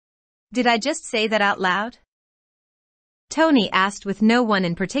 Did I just say that out loud? Tony asked with no one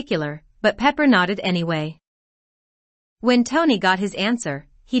in particular, but Pepper nodded anyway. When Tony got his answer,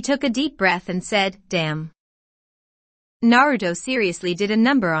 he took a deep breath and said, damn. Naruto seriously did a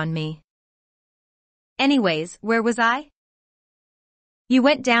number on me. Anyways, where was I? You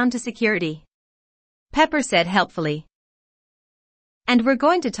went down to security, Pepper said helpfully. And we're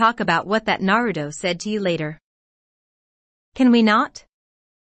going to talk about what that Naruto said to you later. Can we not?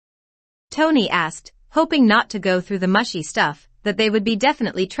 Tony asked, hoping not to go through the mushy stuff that they would be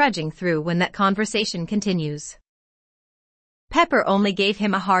definitely trudging through when that conversation continues. Pepper only gave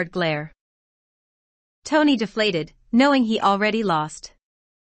him a hard glare. Tony deflated, knowing he already lost.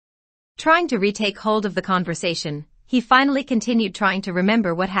 Trying to retake hold of the conversation, he finally continued trying to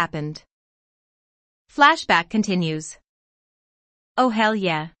remember what happened. Flashback continues. Oh hell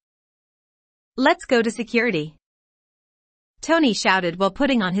yeah. Let's go to security, Tony shouted while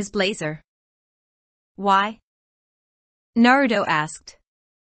putting on his blazer. Why? Naruto asked.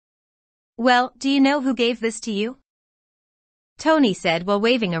 Well, do you know who gave this to you? Tony said while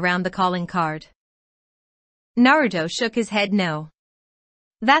waving around the calling card. Naruto shook his head no.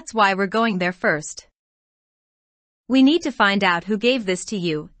 That's why we're going there first. We need to find out who gave this to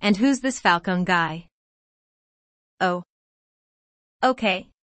you and who's this Falcon guy. Oh. Okay.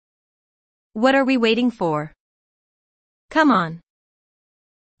 What are we waiting for? Come on,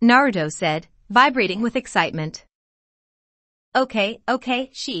 Naruto said, vibrating with excitement. Okay,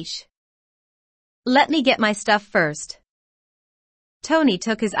 sheesh. Let me get my stuff first. Tony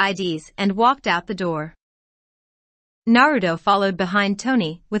took his IDs and walked out the door. Naruto followed behind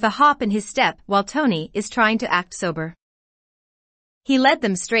Tony with a hop in his step while Tony is trying to act sober. He led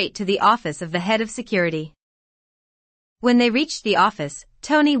them straight to the office of the head of security. When they reached the office,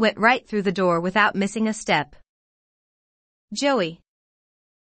 Tony went right through the door without missing a step. Joey.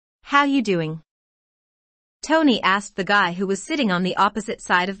 How you doing? Tony asked the guy who was sitting on the opposite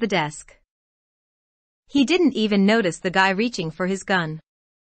side of the desk. He didn't even notice the guy reaching for his gun.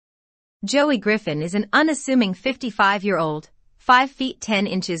 Joey Griffin is an unassuming 55-year-old, 5 feet 10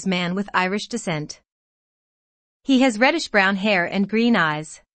 inches man with Irish descent. He has reddish-brown hair and green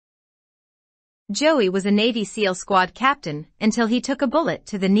eyes. Joey was a Navy SEAL squad captain until he took a bullet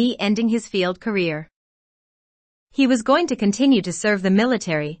to the knee, ending his field career. He was going to continue to serve the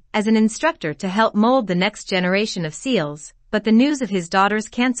military as an instructor to help mold the next generation of SEALs, but the news of his daughter's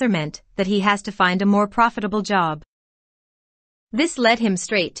cancer meant that he has to find a more profitable job. This led him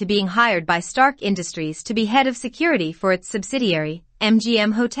straight to being hired by Stark Industries to be head of security for its subsidiary,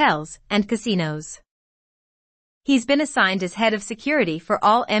 MGM Hotels and Casinos. He's been assigned as head of security for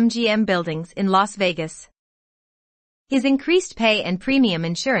all MGM buildings in Las Vegas. His increased pay and premium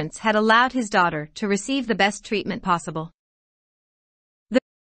insurance had allowed his daughter to receive the best treatment possible.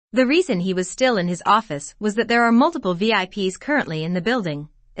 The reason he was still in his office was that there are multiple VIPs currently in the building,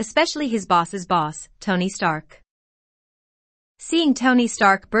 especially his boss's boss, Tony Stark. Seeing Tony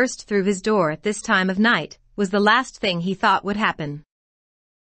Stark burst through his door at this time of night was the last thing he thought would happen.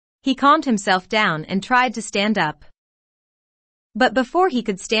 He calmed himself down and tried to stand up. But before he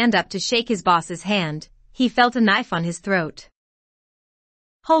could stand up to shake his boss's hand, he felt a knife on his throat.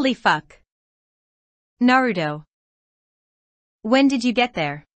 Holy fuck. Naruto. When did you get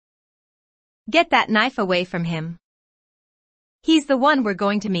there? Get that knife away from him. He's the one we're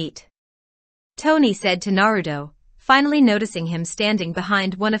going to meet, Tony said to Naruto, finally noticing him standing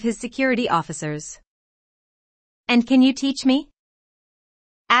behind one of his security officers. And can you teach me?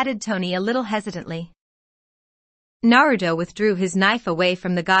 Added Tony a little hesitantly. Naruto withdrew his knife away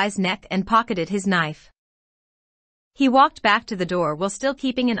from the guy's neck and pocketed his knife. He walked back to the door while still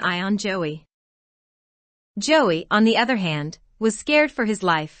keeping an eye on Joey. Joey, on the other hand, was scared for his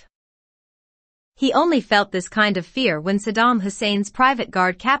life. He only felt this kind of fear when Saddam Hussein's private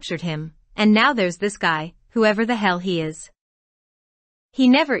guard captured him, and now there's this guy, whoever the hell he is. He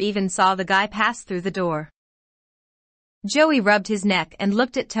never even saw the guy pass through the door. Joey rubbed his neck and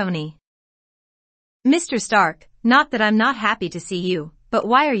looked at Tony. Mr. Stark, not that I'm not happy to see you, but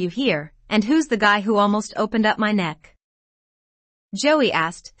why are you here, and who's the guy who almost opened up my neck? Joey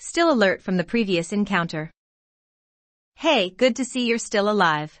asked, still alert from the previous encounter. Hey, good to see you're still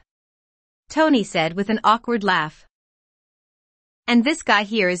alive. Tony said with an awkward laugh. And this guy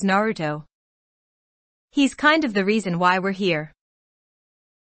here is Naruto. He's kind of the reason why we're here.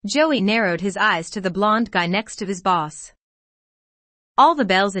 Joey narrowed his eyes to the blonde guy next to his boss. All the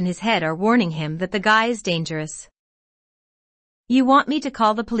bells in his head are warning him that the guy is dangerous. You want me to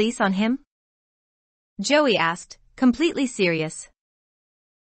call the police on him? Joey asked, completely serious.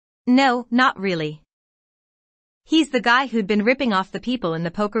 No, not really. He's the guy who'd been ripping off the people in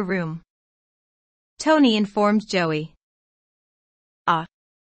the poker room. Tony informed Joey. Ah.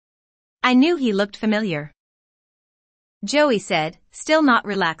 I knew he looked familiar. Joey said, still not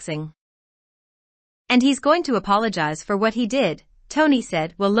relaxing. And he's going to apologize for what he did, Tony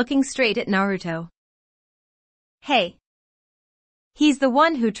said while looking straight at Naruto. Hey. He's the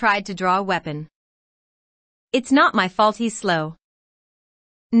one who tried to draw a weapon. It's not my fault he's slow.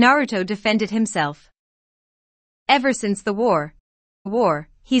 Naruto defended himself. Ever since the war,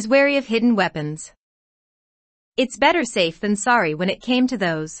 he's wary of hidden weapons. It's better safe than sorry when it came to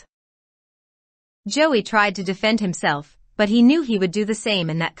those. Joey tried to defend himself, but he knew he would do the same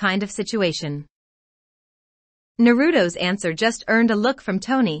in that kind of situation. Naruto's answer just earned a look from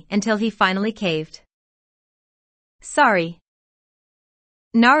Tony until he finally caved. Sorry.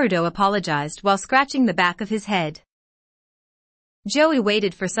 Naruto apologized while scratching the back of his head. Joey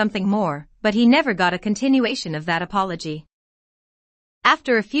waited for something more, but he never got a continuation of that apology.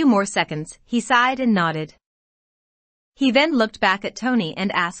 After a few more seconds, he sighed and nodded. He then looked back at Tony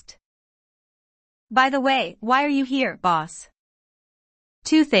and asked. By the way, why are you here, boss?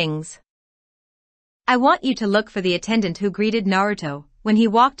 2 things. I want you to look for the attendant who greeted Naruto when he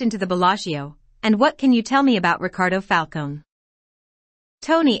walked into the Bellagio, and what can you tell me about Ricardo Falcone?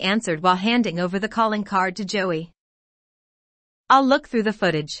 Tony answered while handing over the calling card to Joey. I'll look through the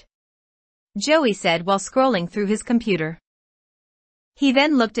footage. Joey said while scrolling through his computer. He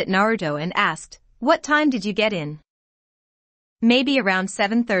then looked at Naruto and asked, what time did you get in? Maybe around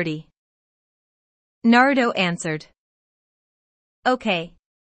 7:30. Naruto answered. Okay.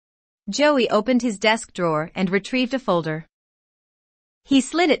 Joey opened his desk drawer and retrieved a folder. He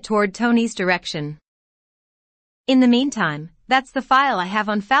slid it toward Tony's direction. In the meantime, that's the file I have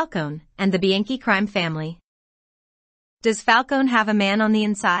on Falcone and the Bianchi crime family. Does Falcone have a man on the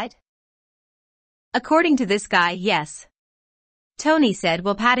inside? According to this guy, yes. Tony said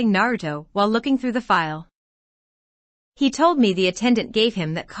while patting Naruto while looking through the file. He told me the attendant gave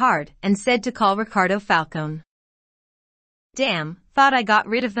him that card and said to call Ricardo Falcone. Damn, thought I got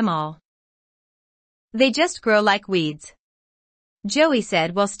rid of them all. They just grow like weeds. Joey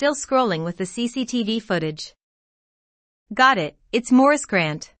said while still scrolling with the CCTV footage. Got it, it's Morris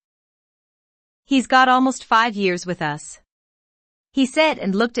Grant. He's got almost 5 years with us. He said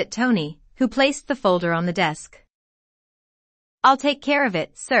and looked at Tony, who placed the folder on the desk. I'll take care of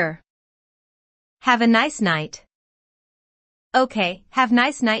it, sir. Have a nice night. Okay, have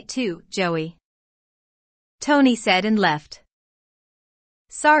nice night too, Joey. Tony said and left.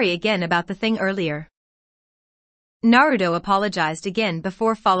 Sorry again about the thing earlier. Naruto apologized again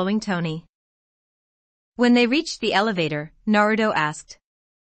before following Tony. When they reached the elevator, Naruto asked.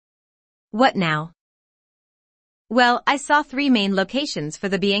 What now? Well, I saw 3 main locations for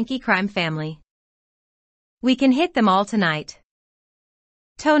the Bianchi crime family. We can hit them all tonight.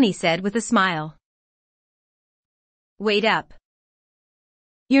 Tony said with a smile. Wait up.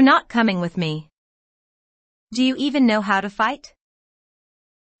 You're not coming with me. Do you even know how to fight?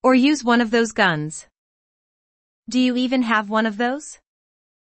 Or use one of those guns? Do you even have one of those?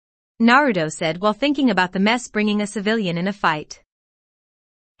 Naruto said while thinking about the mess bringing a civilian in a fight.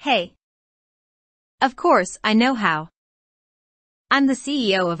 Hey. Of course, I know how. I'm the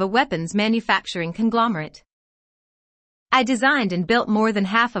CEO of a weapons manufacturing conglomerate. I designed and built more than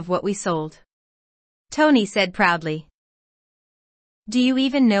half of what we sold. Tony said proudly. Do you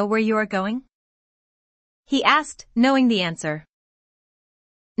even know where you are going? He asked, knowing the answer.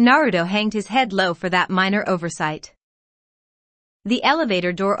 Naruto hanged his head low for that minor oversight. The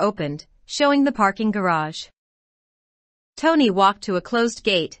elevator door opened, showing the parking garage. Tony walked to a closed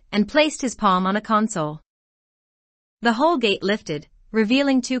gate and placed his palm on a console. The whole gate lifted,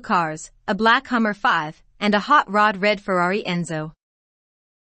 revealing 2 cars, a black Hummer 5 and a hot rod red Ferrari Enzo.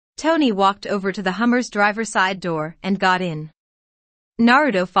 Tony walked over to the Hummer's driver's side door and got in.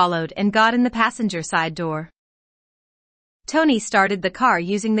 Naruto followed and got in the passenger side door. Tony started the car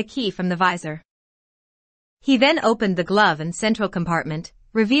using the key from the visor. He then opened the glove and central compartment,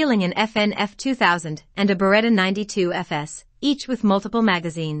 revealing an FNF 2000 and a Beretta 92 FS, each with multiple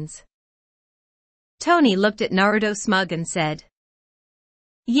magazines. Tony looked at Naruto smug and said,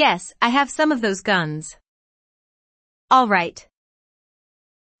 "Yes, I have some of those guns." "All right.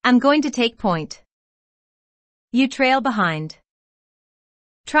 I'm going to take point. You trail behind.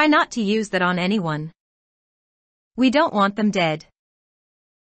 Try not to use that on anyone. We don't want them dead.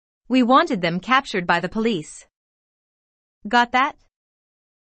 We wanted them captured by the police. Got that?"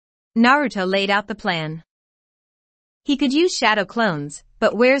 Naruto laid out the plan. He could use shadow clones,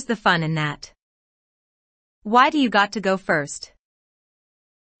 but where's the fun in that? "Why do you got to go first?"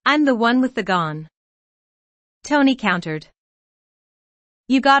 "I'm the one with the gun," Tony countered.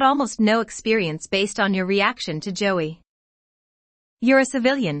 "You got almost no experience based on your reaction to Joey. You're a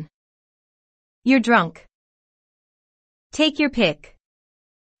civilian. You're drunk. Take your pick,"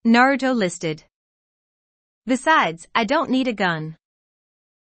 Naruto listed. "Besides, I don't need a gun.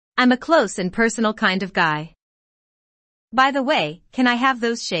 I'm a close and personal kind of guy. By the way, can I have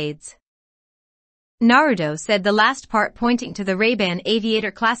those shades?" Naruto said the last part pointing to the Ray-Ban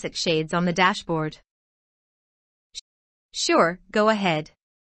Aviator Classic shades on the dashboard. "Sure, go ahead.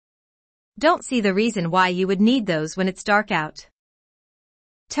 Don't see the reason why you would need those when it's dark out."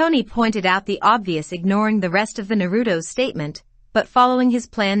 Tony pointed out the obvious, ignoring the rest of the Naruto's statement, but following his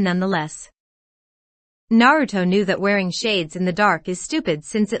plan nonetheless. Naruto knew that wearing shades in the dark is stupid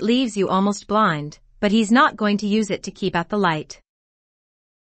since it leaves you almost blind, but he's not going to use it to keep out the light.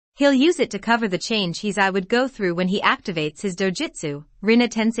 He'll use it to cover the change his eye would go through when he activates his dojutsu, Rinna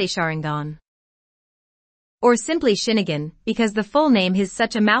Tensei Sharingan. Or simply Shinigami, because the full name is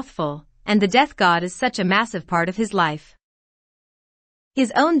such a mouthful, and the death god is such a massive part of his life.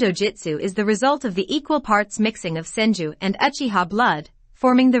 His own dojutsu is the result of the equal parts mixing of Senju and Uchiha blood,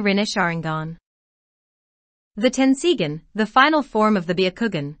 forming the Rinna Sharingan. The Tenseigan, the final form of the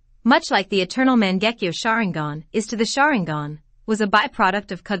Byakugan, much like the eternal Mangekyo Sharingan is to the Sharingan, was a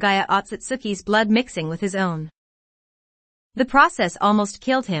byproduct of Kagaya Otsutsuki's blood mixing with his own. The process almost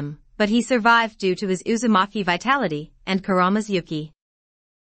killed him, but he survived due to his Uzumaki vitality and Kurama's Yuki.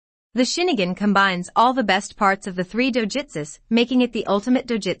 The Shinigami combines all the best parts of the three dojutsus, making it the ultimate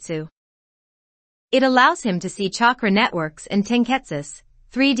dojutsu. It allows him to see chakra networks and tenketsus,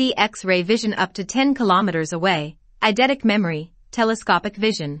 3D X-ray vision up to 10 kilometers away, eidetic memory, telescopic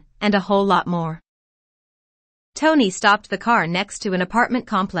vision, and a whole lot more. Tony stopped the car next to an apartment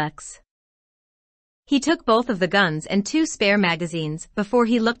complex. He took both of the guns and 2 spare magazines before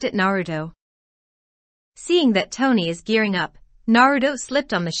he looked at Naruto. Seeing that Tony is gearing up, Naruto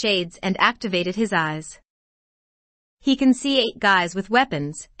slipped on the shades and activated his eyes. He can see 8 guys with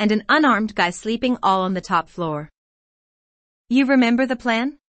weapons and an unarmed guy sleeping all on the top floor. "You remember the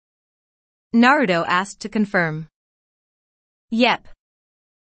plan?" Naruto asked to confirm. "Yep.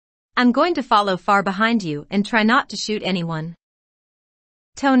 I'm going to follow far behind you and try not to shoot anyone,"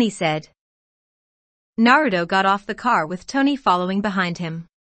 Tony said. Naruto got off the car with Tony following behind him.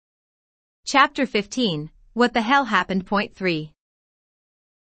 Chapter 15, What the Hell Happened? Point 3.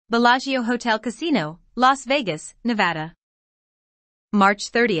 Bellagio Hotel Casino, Las Vegas, Nevada. March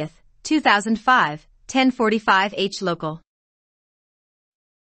 30th, 2005, 10:45 H local.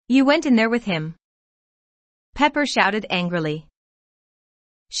 "You went in there with him?" Pepper shouted angrily.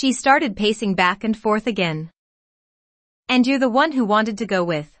 She started pacing back and forth again. "And you're the one who wanted to go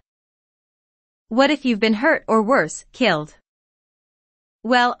with. What if you've been hurt or worse, killed?"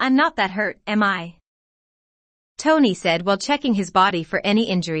 "Well, I'm not that hurt, am I?" Tony said while checking his body for any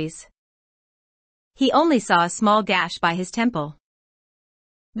injuries. He only saw a small gash by his temple.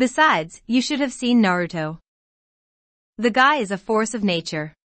 Besides, you should have seen Naruto. The guy is a force of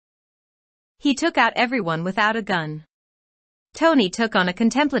nature. He took out everyone without a gun. Tony took on a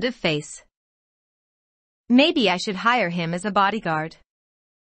contemplative face. "Maybe I should hire him as a bodyguard.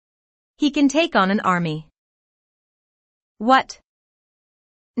 He can take on an army." "What?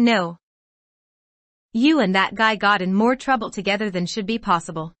 No. You and that guy got in more trouble together than should be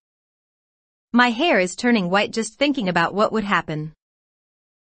possible. My hair is turning white just thinking about what would happen."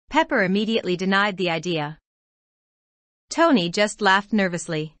 Pepper immediately denied the idea. Tony just laughed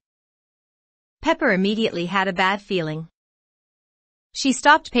nervously. Pepper immediately had a bad feeling. She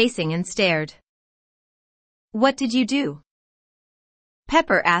stopped pacing and stared. "What did you do?"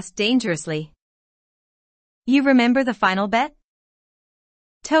 Pepper asked dangerously. "You remember the final bet?"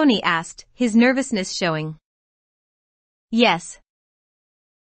 Tony asked, his nervousness showing. "Yes.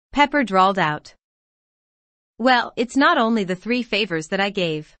 Pepper drawled out. Well, it's not only the 3 favors that I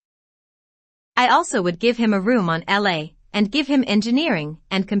gave. I also would give him a room on LA, and give him engineering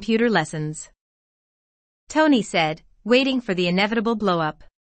and computer lessons. Tony said, waiting for the inevitable blow-up.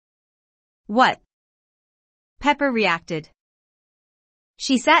 What? Pepper reacted.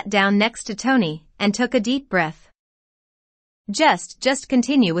 She sat down next to Tony and took a deep breath. Just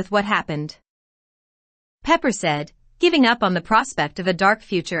continue with what happened. Pepper said, giving up on the prospect of a dark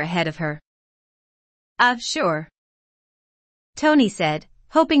future ahead of her. Sure. Tony said,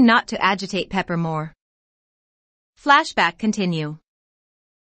 hoping not to agitate Pepper more. Flashback continue.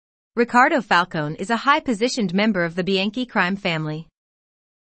 Ricardo Falcone is a high-positioned member of the Bianchi crime family.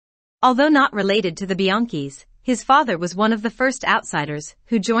 Although not related to the Bianchis, his father was one of the first outsiders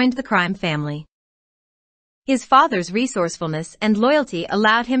who joined the crime family. His father's resourcefulness and loyalty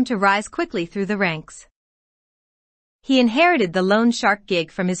allowed him to rise quickly through the ranks. He inherited the loan shark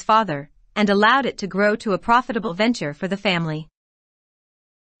gig from his father and allowed it to grow to a profitable venture for the family.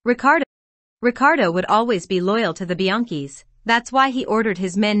 Ricardo would always be loyal to the Bianchis. That's why he ordered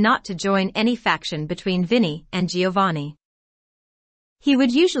his men not to join any faction between Vinny and Giovanni. He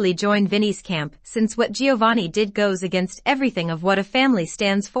would usually join Vinny's camp since what Giovanni did goes against everything of what a family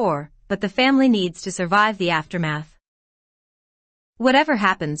stands for, but the family needs to survive the aftermath. Whatever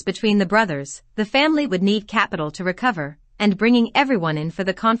happens between the brothers, the family would need capital to recover, and bringing everyone in for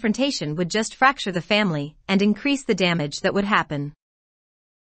the confrontation would just fracture the family and increase the damage that would happen.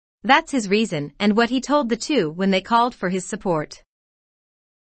 That's his reason and what he told the two when they called for his support.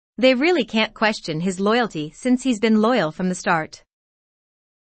 They really can't question his loyalty since he's been loyal from the start.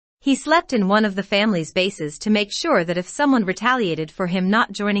 He slept in one of the family's bases to make sure that if someone retaliated for him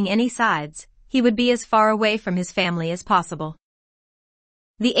not joining any sides, he would be as far away from his family as possible.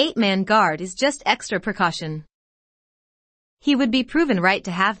 The 8-man guard is just extra precaution. He would be proven right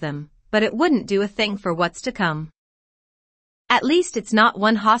to have them, but it wouldn't do a thing for what's to come. At least it's not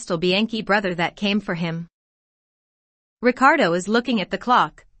one hostile Bianchi brother that came for him. Ricardo is looking at the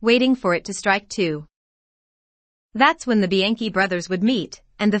clock, waiting for it to strike 2. That's when the Bianchi brothers would meet,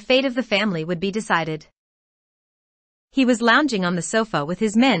 and the fate of the family would be decided. He was lounging on the sofa with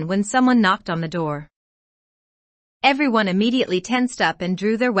his men when someone knocked on the door. Everyone immediately tensed up and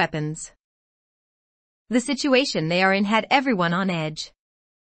drew their weapons. The situation they are in had everyone on edge.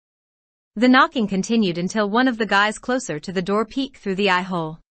 The knocking continued until one of the guys closer to the door peeked through the eye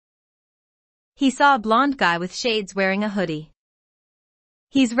hole. He saw a blonde guy with shades wearing a hoodie.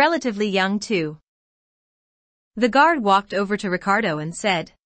 He's relatively young too. The guard walked over to Ricardo and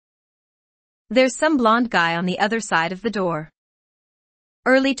said, "There's some blonde guy on the other side of the door.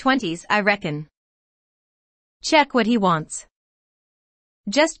 Early 20s, I reckon. Check what he wants.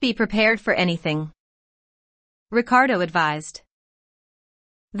 Just be prepared for anything," Ricardo advised.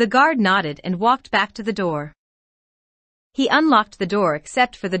 The guard nodded and walked back to the door. He unlocked the door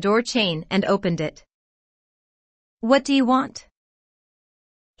except for the door chain and opened it. "What do you want?"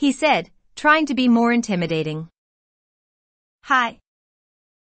 he said, trying to be more intimidating. "Hi,"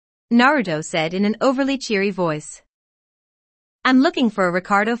 Naruto said in an overly cheery voice. "I'm looking for a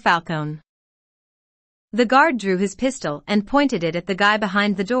Ricardo Falcone." The guard drew his pistol and pointed it at the guy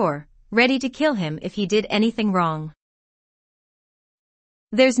behind the door, ready to kill him if he did anything wrong.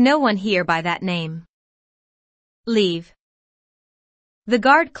 "There's no one here by that name. Leave." The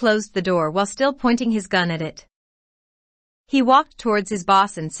guard closed the door while still pointing his gun at it. He walked towards his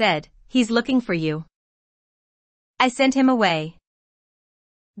boss and said, "He's looking for you. I sent him away."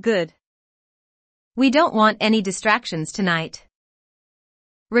 "Good. We don't want any distractions tonight,"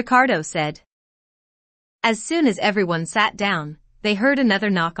 Ricardo said. As soon as everyone sat down, they heard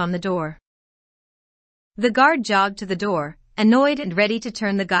another knock on the door. The guard jogged to the door, annoyed and ready to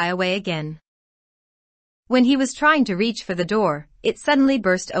turn the guy away again. When he was trying to reach for the door, it suddenly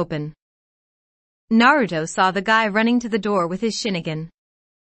burst open. Naruto saw the guy running to the door with his Shinigami.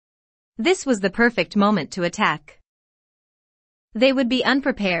 This was the perfect moment to attack. They would be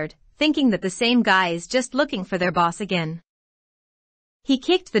unprepared, thinking that the same guy is just looking for their boss again. He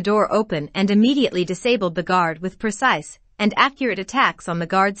kicked the door open and immediately disabled the guard with precise and accurate attacks on the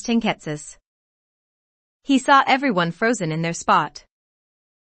guard's tenketsus. He saw everyone frozen in their spot.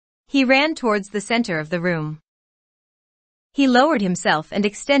 He ran towards the center of the room. He lowered himself and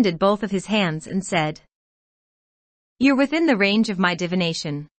extended both of his hands and said, "You're within the range of my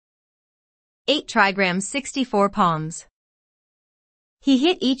divination. 8 trigrams 64 palms." He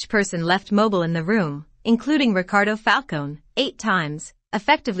hit each person left mobile in the room, including Ricardo Falcone, 8 times,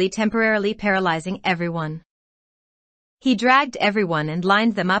 effectively temporarily paralyzing everyone. He dragged everyone and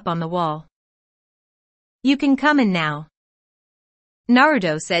lined them up on the wall. "You can come in now."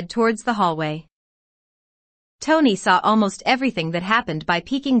 Naruto said towards the hallway. Tony saw almost everything that happened by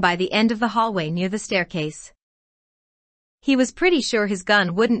peeking by the end of the hallway near the staircase. He was pretty sure his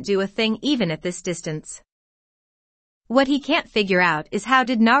gun wouldn't do a thing even at this distance. What he can't figure out is how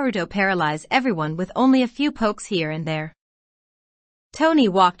did Naruto paralyze everyone with only a few pokes here and there. Tony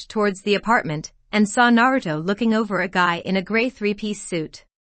walked towards the apartment and saw Naruto looking over a guy in a gray three-piece suit.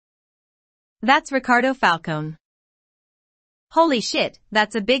 That's Ricardo Falcone. Holy shit,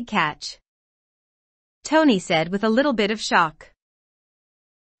 that's a big catch. Tony said with a little bit of shock.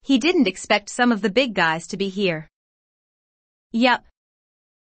 He didn't expect some of the big guys to be here. Yup.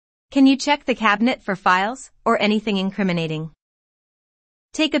 Can you check the cabinet for files, or anything incriminating?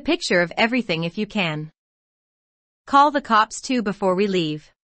 Take a picture of everything if you can. Call the cops too before we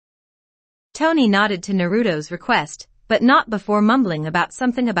leave. Tony nodded to Naruto's request, but not before mumbling about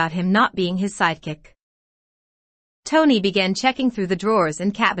something about him not being his sidekick. Tony began checking through the drawers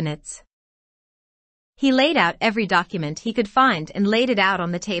and cabinets. He laid out every document he could find and laid it out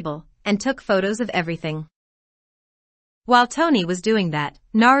on the table, and took photos of everything. While Tony was doing that,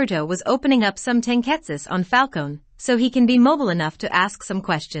 Naruto was opening up some tenketsus on Falcone, so he can be mobile enough to ask some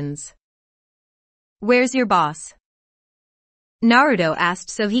questions. Where's your boss? Naruto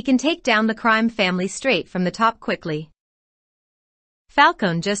asked so he can take down the crime family straight from the top quickly.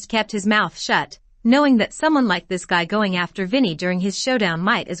 Falcone just kept his mouth shut, knowing that someone like this guy going after Vinny during his showdown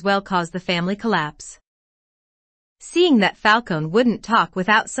might as well cause the family collapse. Seeing that Falcone wouldn't talk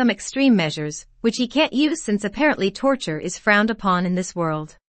without some extreme measures, which he can't use since apparently torture is frowned upon in this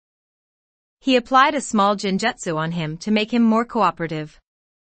world, he applied a small genjutsu on him to make him more cooperative.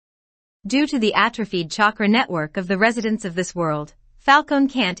 Due to the atrophied chakra network of the residents of this world, Falcone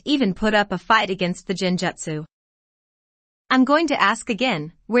can't even put up a fight against the genjutsu. I'm going to ask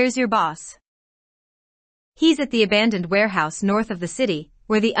again, where's your boss? He's at the abandoned warehouse north of the city,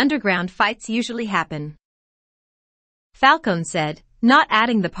 where the underground fights usually happen. Falcone said, not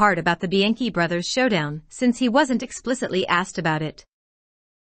adding the part about the Bianchi brothers' showdown since he wasn't explicitly asked about it.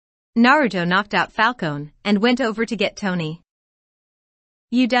 Naruto knocked out Falcone and went over to get Tony.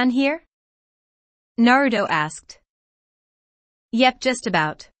 You done here? Naruto asked. Yep, just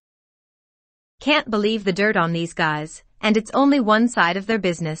about. Can't believe the dirt on these guys, and it's only one side of their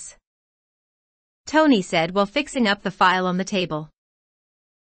business. Tony said while fixing up the file on the table.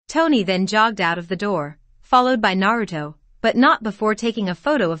 Tony then jogged out of the door, followed by Naruto, but not before taking a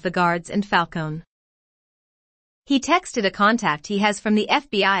photo of the guards and Falcone. He texted a contact he has from the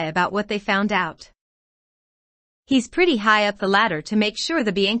FBI about what they found out. He's pretty high up the ladder to make sure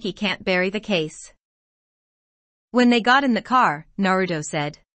the Bianchi can't bury the case. When they got in the car, Naruto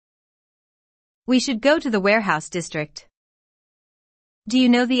said, we should go to the warehouse district. Do you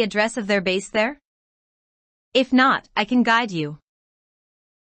know the address of their base there? If not, I can guide you.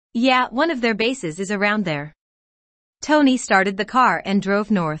 Yeah, one of their bases is around there. Tony started the car and drove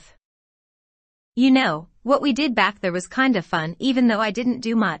north. You know, what we did back there was kinda fun even though I didn't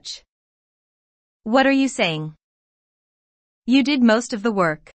do much. What are you saying? You did most of the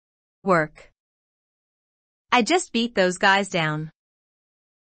work. I just beat those guys down.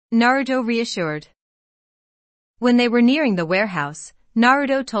 Naruto reassured. When they were nearing the warehouse,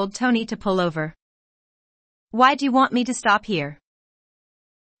 Naruto told Tony to pull over. Why do you want me to stop here?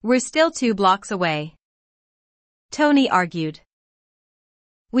 We're still 2 blocks away. Tony argued.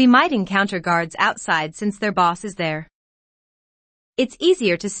 We might encounter guards outside since their boss is there. It's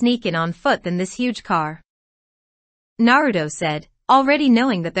easier to sneak in on foot than this huge car. Naruto said, already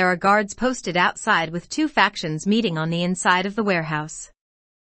knowing that there are guards posted outside with 2 factions meeting on the inside of the warehouse.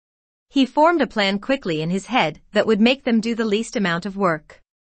 He formed a plan quickly in his head that would make them do the least amount of work.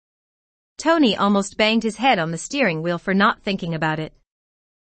 Tony almost banged his head on the steering wheel for not thinking about it.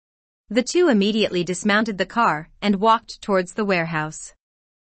 The 2 immediately dismounted the car and walked towards the warehouse.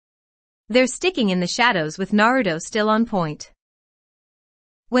 They're sticking in the shadows with Naruto still on point.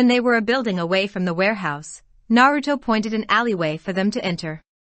 When they were a building away from the warehouse, Naruto pointed an alleyway for them to enter.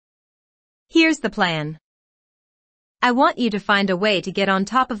 Here's the plan. I want you to find a way to get on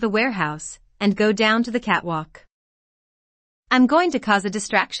top of the warehouse and go down to the catwalk. I'm going to cause a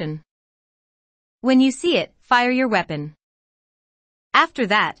distraction. When you see it, fire your weapon. After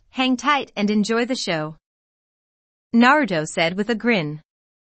that, hang tight and enjoy the show. Naruto said with a grin.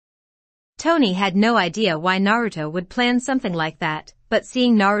 Tony had no idea why Naruto would plan something like that, but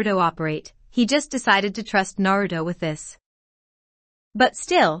seeing Naruto operate, he just decided to trust Naruto with this. But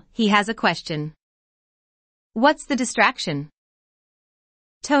still, he has a question. What's the distraction?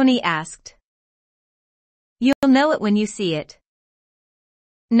 Tony asked. You'll know it when you see it.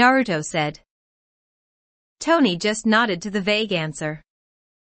 Naruto said. Tony just nodded to the vague answer.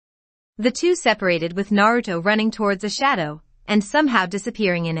 The two separated with Naruto running towards a shadow, and somehow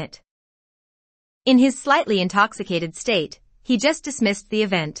disappearing in it. In his slightly intoxicated state, he just dismissed the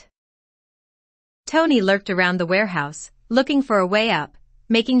event. Tony lurked around the warehouse, looking for a way up,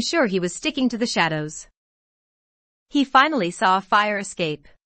 making sure he was sticking to the shadows. He finally saw a fire escape.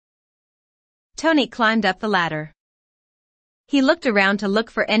 Tony climbed up the ladder. He looked around to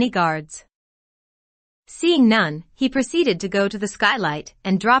look for any guards. Seeing none, he proceeded to go to the skylight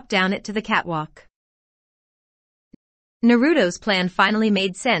and drop down it to the catwalk. Naruto's plan finally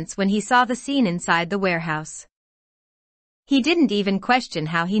made sense when he saw the scene inside the warehouse. He didn't even question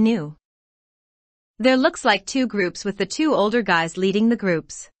how he knew. There looks like two groups with the two older guys leading the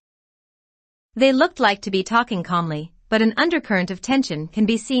groups. They looked like to be talking calmly, but an undercurrent of tension can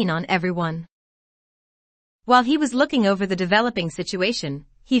be seen on everyone. While he was looking over the developing situation,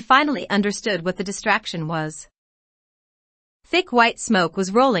 he finally understood what the distraction was. Thick white smoke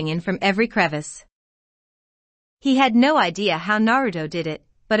was rolling in from every crevice. He had no idea how Naruto did it,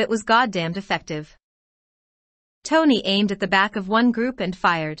 but it was goddamned effective. Tony aimed at the back of one group and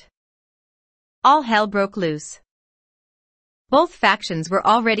fired. All hell broke loose. Both factions were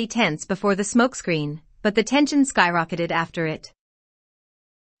already tense before the smokescreen, but the tension skyrocketed after it.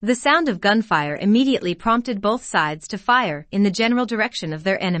 The sound of gunfire immediately prompted both sides to fire in the general direction of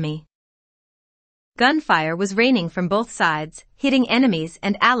their enemy. Gunfire was raining from both sides, hitting enemies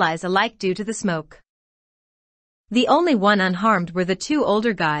and allies alike due to the smoke. The only one unharmed were the two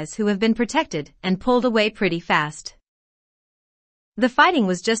older guys who have been protected and pulled away pretty fast. The fighting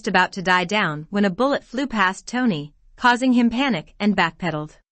was just about to die down when a bullet flew past Tony, causing him panic and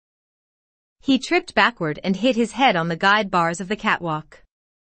backpedaled. He tripped backward and hit his head on the guide bars of the catwalk.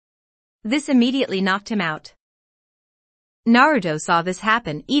 This immediately knocked him out. Naruto saw this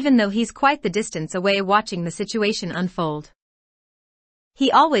happen even though he's quite the distance away watching the situation unfold.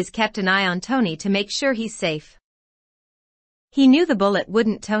 He always kept an eye on Tony to make sure he's safe. He knew the bullet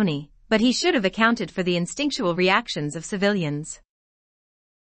wouldn't Tony, but he should have accounted for the instinctual reactions of civilians.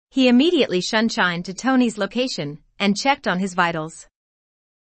 He immediately shunshined to Tony's location and checked on his vitals.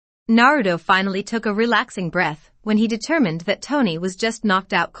 Naruto finally took a relaxing breath when he determined that Tony was just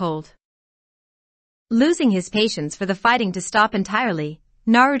knocked out cold. Losing his patience for the fighting to stop entirely,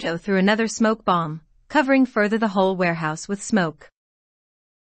 Naruto threw another smoke bomb, covering further the whole warehouse with smoke.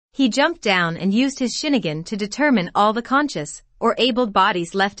 He jumped down and used his Shinigami to determine all the conscious or abled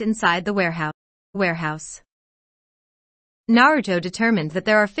bodies left inside the warehouse. Naruto determined that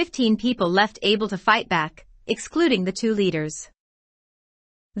there are 15 people left able to fight back, excluding the two leaders.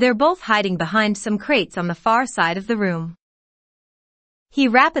 They're both hiding behind some crates on the far side of the room. He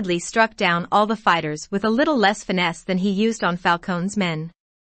rapidly struck down all the fighters with a little less finesse than he used on Falcone's men.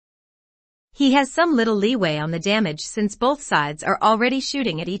 He has some little leeway on the damage since both sides are already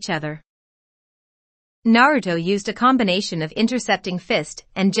shooting at each other. Naruto used a combination of intercepting fist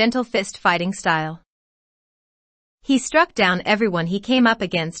and gentle fist fighting style. He struck down everyone he came up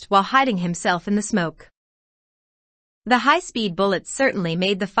against while hiding himself in the smoke. The high-speed bullets certainly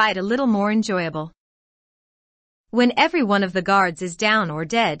made the fight a little more enjoyable. When every one of the guards is down or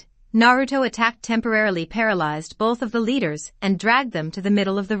dead, Naruto attacked temporarily paralyzed both of the leaders and dragged them to the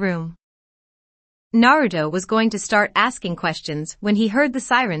middle of the room. Naruto was going to start asking questions when he heard the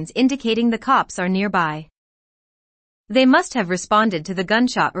sirens indicating the cops are nearby. They must have responded to the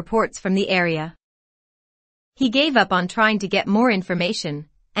gunshot reports from the area. He gave up on trying to get more information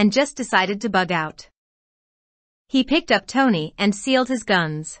and just decided to bug out. He picked up Tony and sealed his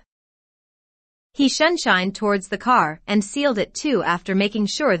guns. He shunshined towards the car and sealed it too after making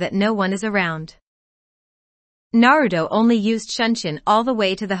sure that no one is around. Naruto only used Shunshin all the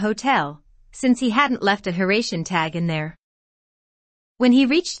way to the hotel, since he hadn't left a Hiraishin tag in there. When he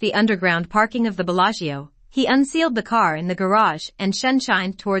reached the underground parking of the Bellagio, he unsealed the car in the garage and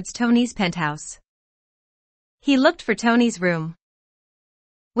shunshined towards Tony's penthouse. He looked for Tony's room.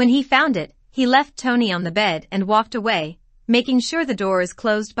 When he found it, he left Tony on the bed and walked away, making sure the door is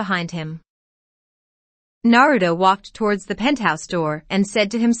closed behind him. Naruto walked towards the penthouse door and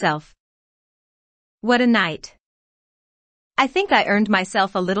said to himself, "What a night. I think I earned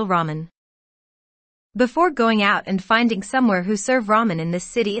myself a little ramen." Before going out and finding somewhere who serve ramen in this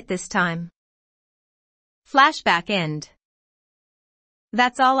city at this time. Flashback end.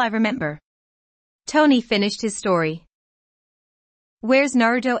 That's all I remember. Tony finished his story. Where's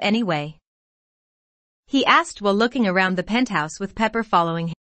Naruto anyway? He asked while looking around the penthouse with Pepper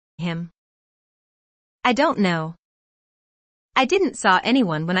following him. I don't know. I didn't saw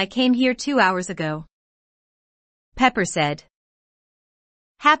anyone when I came here 2 hours ago. Pepper said.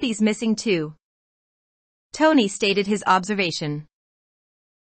 Happy's missing too. Tony stated his observation.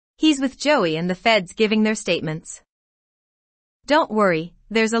 He's with Joey and the feds giving their statements. Don't worry,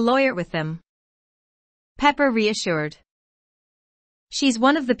 there's a lawyer with them. Pepper reassured. She's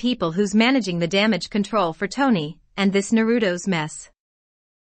one of the people who's managing the damage control for Tony and this Naruto's mess.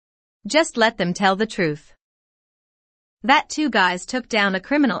 Just let them tell the truth. That two guys took down a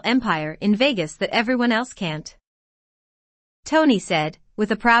criminal empire in Vegas that everyone else can't. Tony said,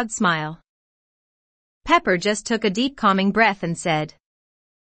 with a proud smile. Pepper just took a deep calming breath and said,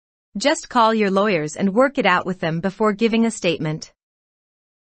 just call your lawyers and work it out with them before giving a statement.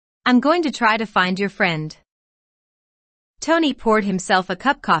 I'm going to try to find your friend. Tony poured himself a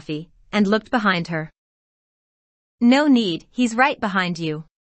cup of coffee and looked behind her. No need, he's right behind you.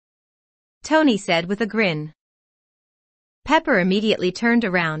 Tony said with a grin. Pepper immediately turned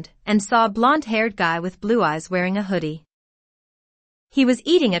around and saw a blonde-haired guy with blue eyes wearing a hoodie. He was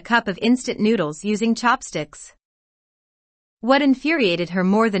eating a cup of instant noodles using chopsticks. What infuriated her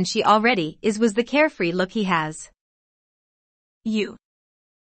more than she already was the carefree look he has. You.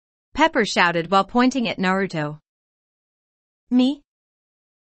 Pepper shouted while pointing at Naruto. Me?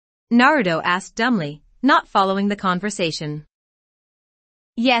 Naruto asked dumbly, not following the conversation.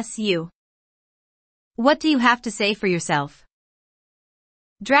 Yes, you. What do you have to say for yourself?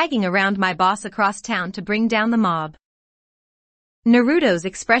 Dragging around my boss across town to bring down the mob. Naruto's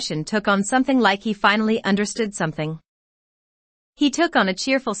expression took on something like he finally understood something. He took on a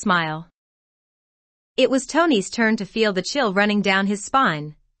cheerful smile. It was Tony's turn to feel the chill running down his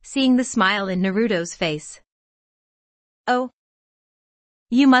spine, seeing the smile in Naruto's face. Oh.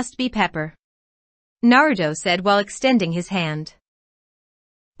 You must be Pepper. Naruto said while extending his hand.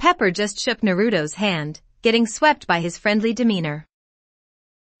 Pepper just shook Naruto's hand, getting swept by his friendly demeanor.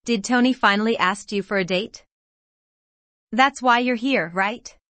 Did Tony finally ask you for a date? That's why you're here,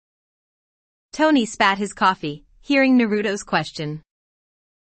 right? Tony spat his coffee, hearing Naruto's question.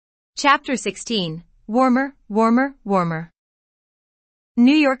 Chapter 16, Warmer, Warmer, Warmer.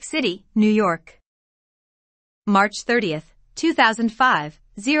 New York City, New York. March 30th, 2005,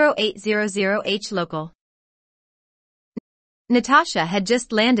 0800H local. Natasha had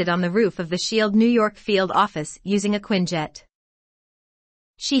just landed on the roof of the SHIELD New York field office using a Quinjet.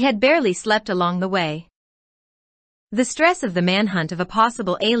 She had barely slept along the way. The stress of the manhunt of a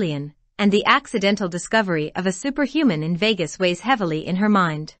possible alien and the accidental discovery of a superhuman in Vegas weighs heavily in her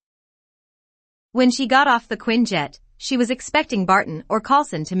mind. When she got off the Quinjet, she was expecting Barton or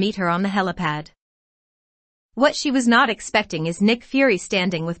Coulson to meet her on the helipad. What she was not expecting is Nick Fury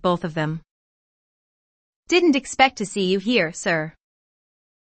standing with both of them. Didn't expect to see you here, sir.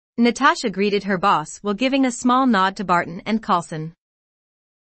 Natasha greeted her boss while giving a small nod to Barton and Coulson.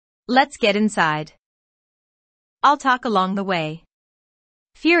 Let's get inside. I'll talk along the way.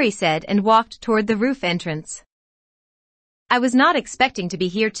 Fury said and walked toward the roof entrance. I was not expecting to be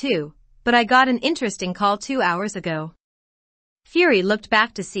here too, but I got an interesting call 2 hours ago. Fury looked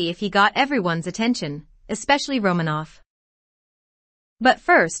back to see if he got everyone's attention, especially Romanoff. But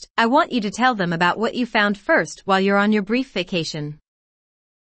first, I want you to tell them about what you found first while you're on your brief vacation.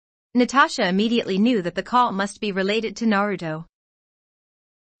 Natasha immediately knew that the call must be related to Naruto.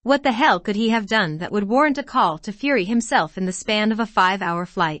 What the hell could he have done that would warrant a call to Fury himself in the span of a 5-hour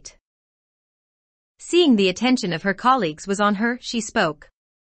flight? Seeing the attention of her colleagues was on her, she spoke.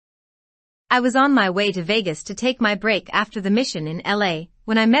 I was on my way to Vegas to take my break after the mission in LA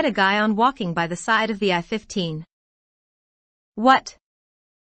when I met a guy on walking by the side of the I-15. What?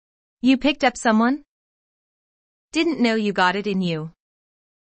 You picked up someone? Didn't know you got it in you.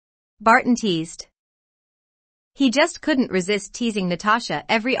 Barton teased. He just couldn't resist teasing Natasha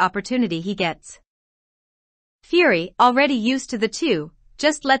every opportunity he gets. Fury, already used to the two,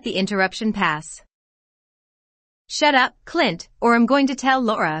 just let the interruption pass. Shut up, Clint, or I'm going to tell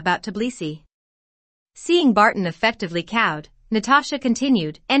Laura about Tbilisi. Seeing Barton effectively cowed, Natasha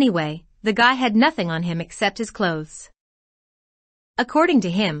continued, anyway, the guy had nothing on him except his clothes. According to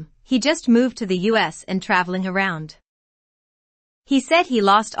him, he just moved to the US and traveling around. He said he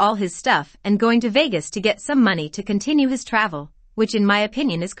lost all his stuff and going to Vegas to get some money to continue his travel, which in my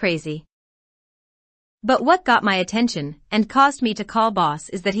opinion is crazy. But what got my attention and caused me to call boss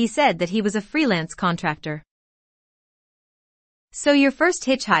is that he said that he was a freelance contractor. So your first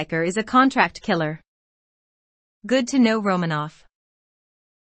hitchhiker is a contract killer. Good to know, Romanoff.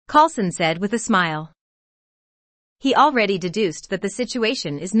 Coulson said with a smile. He already deduced that the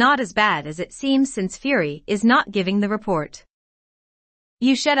situation is not as bad as it seems since Fury is not giving the report.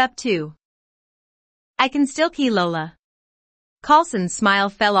 You shut up too. I can still key Lola. Coulson's smile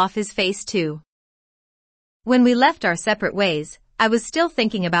fell off his face too. When we left our separate ways, I was still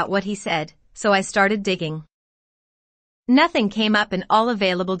thinking about what he said, so I started digging. Nothing came up in all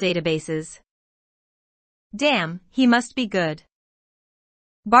available databases. Damn, he must be good,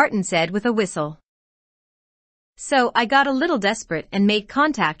 Barton said with a whistle. So I got a little desperate and made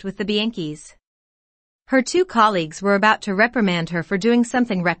contact with the Bianchis. Her two colleagues were about to reprimand her for doing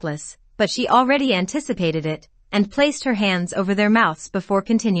something reckless, but she already anticipated it and placed her hands over their mouths before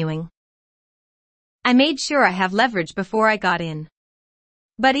continuing. I made sure I have leverage before I got in.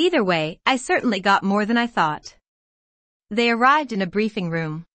 But either way, I certainly got more than I thought. They arrived in a briefing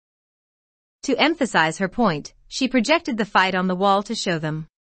room. To emphasize her point, she projected the fight on the wall to show them.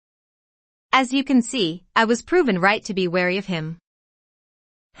 As you can see, I was proven right to be wary of him.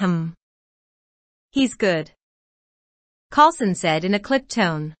 He's good, Coulson said in a clipped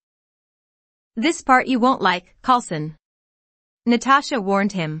tone. This part you won't like, Coulson, Natasha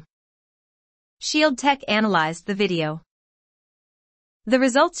warned him. Shield Tech analyzed the video. The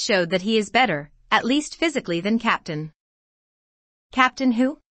results showed that he is better, at least physically, than Captain. Captain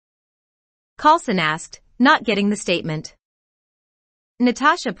who? Coulson asked, not getting the statement.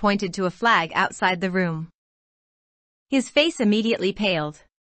 Natasha pointed to a flag outside the room. His face immediately paled.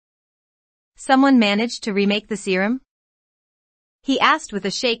 Someone managed to remake the serum? He asked with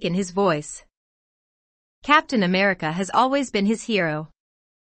a shake in his voice. Captain America has always been his hero.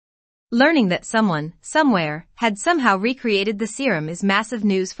 Learning that someone, somewhere, had somehow recreated the serum is massive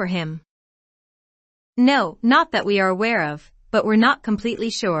news for him. No, not that we are aware of, but we're not completely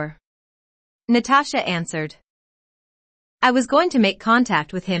sure, Natasha answered. I was going to make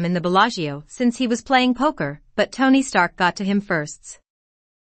contact with him in the Bellagio since he was playing poker, but Tony Stark got to him first.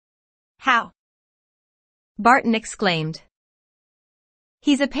 How? Barton exclaimed.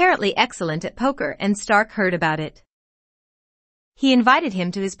 He's apparently excellent at poker and Stark heard about it. He invited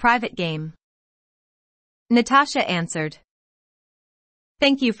him to his private game, Natasha answered.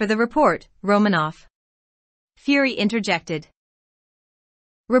 Thank you for the report, Romanoff, Fury interjected.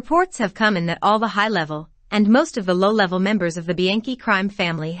 Reports have come in that all the high-level and most of the low-level members of the Bianchi crime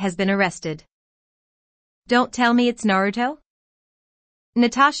family has been arrested. Don't tell me it's Naruto?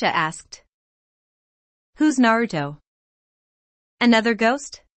 Natasha asked. Who's Naruto? Another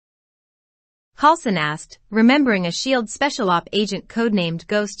ghost? Coulson asked, remembering a SHIELD Special Op agent codenamed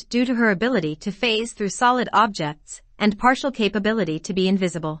Ghost due to her ability to phase through solid objects and partial capability to be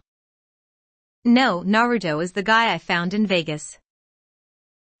invisible. No, Naruto is the guy I found in Vegas,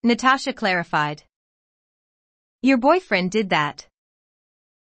 Natasha clarified. Your boyfriend did that.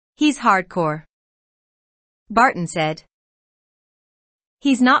 He's hardcore, Barton said.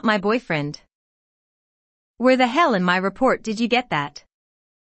 He's not my boyfriend. Where the hell in my report did you get that?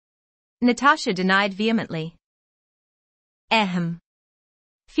 Natasha denied vehemently.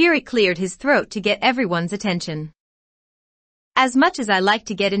 Fury cleared his throat to get everyone's attention. As much as I like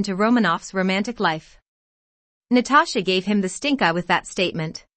to get into Romanoff's romantic life, Natasha gave him the stink eye with that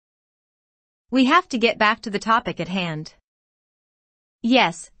statement. We have to get back to the topic at hand.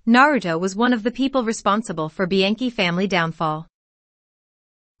 Yes, Naruto was one of the people responsible for Bianchi family downfall.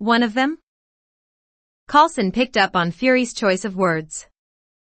 One of them? Coulson picked up on Fury's choice of words.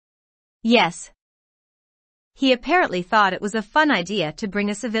 Yes. He apparently thought it was a fun idea to bring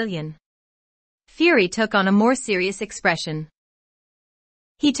a civilian. Fury took on a more serious expression.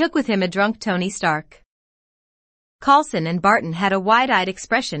 He took with him a drunk Tony Stark. Coulson and Barton had a wide-eyed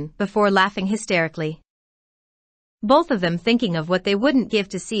expression before laughing hysterically. Both of them thinking of what they wouldn't give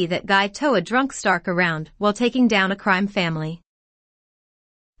to see that guy tow a drunk Stark around while taking down a crime family.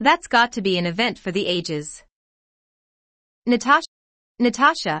 That's got to be an event for the ages.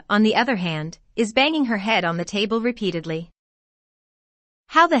 Natasha, on the other hand, is banging her head on the table repeatedly.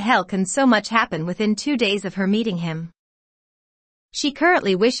 How the hell can so much happen within 2 days of her meeting him? She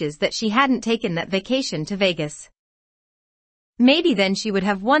currently wishes that she hadn't taken that vacation to Vegas. Maybe then she would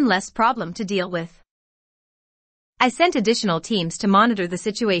have one less problem to deal with. I sent additional teams to monitor the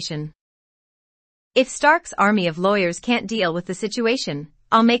situation. If Stark's army of lawyers can't deal with the situation,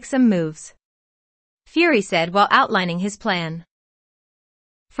 I'll make some moves, Fury said while outlining his plan.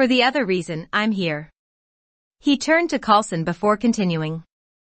 For the other reason, I'm here. He turned to Coulson before continuing.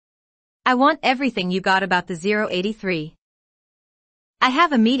 I want everything you got about the 083. I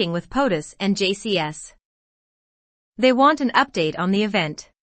have a meeting with POTUS and JCS. They want an update on the event.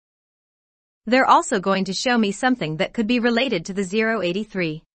 They're also going to show me something that could be related to the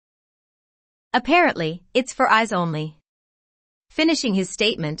 083. Apparently, it's for eyes only. Finishing his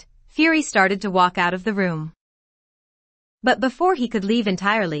statement, Fury started to walk out of the room. But before he could leave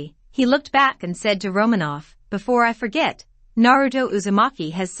entirely, he looked back and said to Romanoff, before I forget, Naruto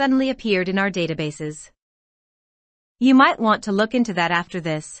Uzumaki has suddenly appeared in our databases. You might want to look into that after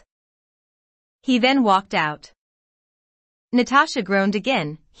this. He then walked out. Natasha groaned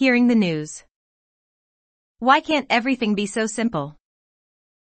again, hearing the news. Why can't everything be so simple?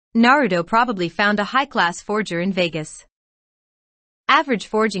 Naruto probably found a high-class forger in Vegas. Average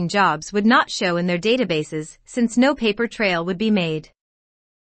forging jobs would not show in their databases since no paper trail would be made.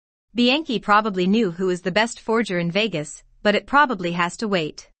 Bianchi probably knew who is the best forger in Vegas, but it probably has to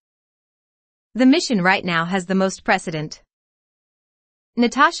wait. The mission right now has the most precedent.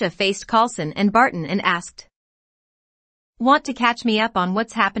 Natasha faced Coulson and Barton and asked, "Want to catch me up on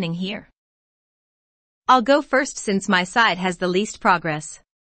what's happening here?" "I'll go first since my side has the least progress,"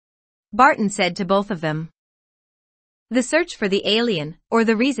 Barton said to both of them. The search for the alien, or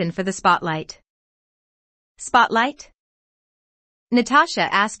the reason for the spotlight. Spotlight?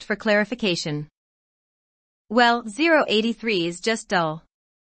 Natasha asked for clarification. Well, 083 is just dull.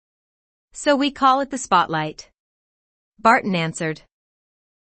 So we call it the spotlight. Barton answered.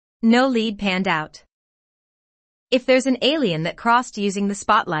 No lead panned out. If there's an alien that crossed using the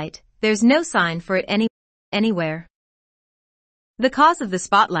spotlight, there's no sign for it anywhere. The cause of the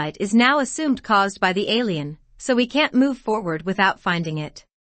spotlight is now assumed caused by the alien, so we can't move forward without finding it.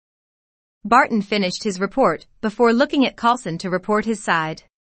 Barton finished his report before looking at Coulson to report his side.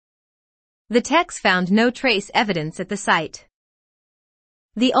 The techs found no trace evidence at the site.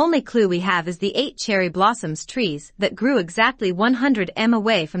 The only clue we have is the 8 cherry blossoms trees that grew exactly 100 m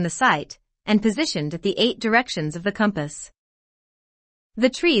away from the site and positioned at the 8 directions of the compass. The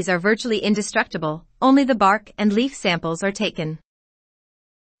trees are virtually indestructible, only the bark and leaf samples are taken.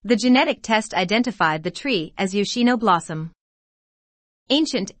 The genetic test identified the tree as Yoshino blossom.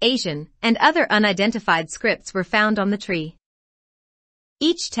 Ancient, Asian, and other unidentified scripts were found on the tree.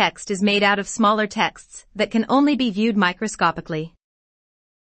 Each text is made out of smaller texts that can only be viewed microscopically.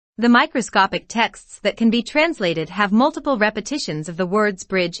 The microscopic texts that can be translated have multiple repetitions of the words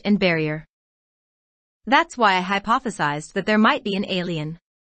bridge and barrier. That's why I hypothesized that there might be an alien.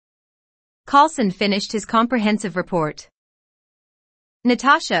 Coulson finished his comprehensive report.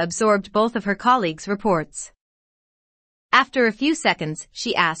 Natasha absorbed both of her colleagues' reports. After a few seconds,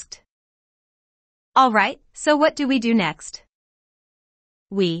 she asked, "All right, so what do we do next?"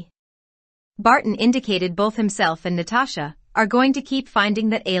 Barton indicated both himself and Natasha, are going to keep finding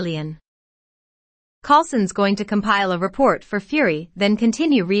that alien. Coulson's going to compile a report for Fury, then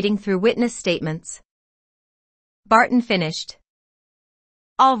continue reading through witness statements. Barton finished.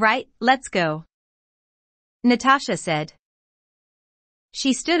 All right, let's go, Natasha said.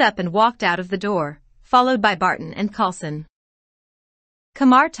 She stood up and walked out of the door, followed by Barton and Coulson.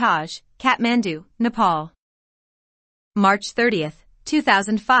 Kamar Taj, Kathmandu, Nepal. March 30th,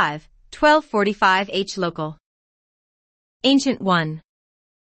 2005, 12:45 H local. Ancient 1.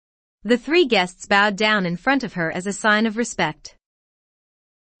 The 3 guests bowed down in front of her as a sign of respect.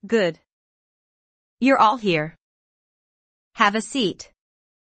 Good. You're all here. Have a seat.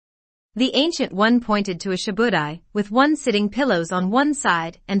 The Ancient 1 pointed to a shabudai, with 1 sitting pillows on one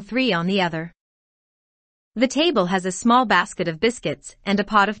side and 3 on the other. The table has a small basket of biscuits and a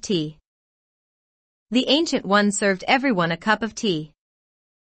pot of tea. The Ancient 1 served everyone a cup of tea.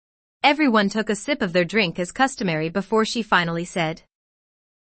 Everyone took a sip of their drink as customary before she finally said,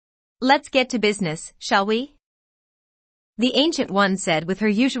 "Let's get to business, shall we?" The Ancient 1 said with her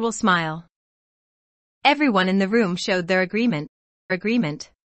usual smile. Everyone in the room showed their agreement.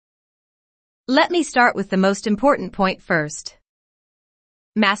 Let me start with the most important point first.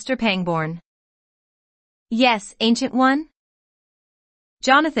 Master Pangborn. Yes, Ancient 1?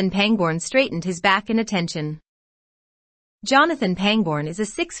 Jonathan Pangborn straightened his back in attention. Jonathan Pangborn is a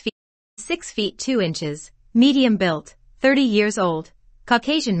 6 feet 2 inches, medium built, 30 years old,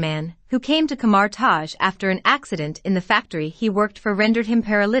 Caucasian man, who came to Kamar Taj after an accident in the factory he worked for rendered him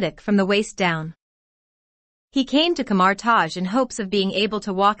paralytic from the waist down. He came to Kamar Taj in hopes of being able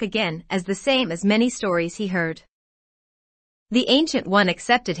to walk again, as the same as many stories he heard. The Ancient 1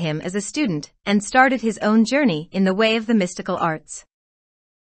 accepted him as a student and started his own journey in the way of the mystical arts.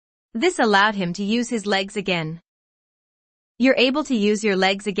 This allowed him to use his legs again. You're able to use your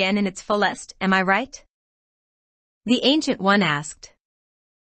legs again in its fullest, am I right? The Ancient 1 asked.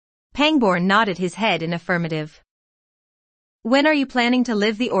 Pangborn nodded his head in affirmative. When are you planning to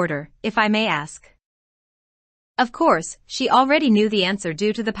live the order, if I may ask? Of course, she already knew the answer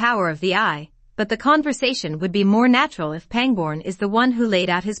due to the power of the eye, but the conversation would be more natural if Pangborn is the one who laid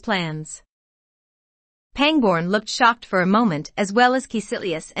out his plans. Pangborn looked shocked for a moment, as well as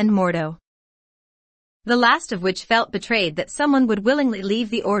Caecilius and Mordo. The last of which felt betrayed that someone would willingly leave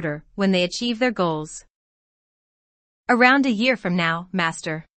the order when they achieve their goals. Around a year from now,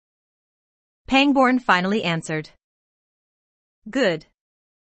 Master. Pangborn finally answered. Good,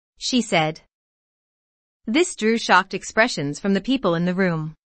 she said. This drew shocked expressions from the people in the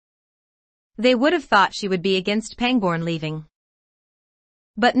room. They would have thought she would be against Pangborn leaving.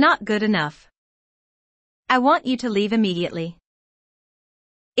 But not good enough. I want you to leave immediately.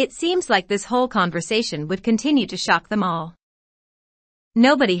 It seems like this whole conversation would continue to shock them all.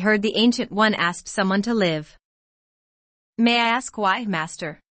 Nobody heard the Ancient One ask someone to live. May I ask why,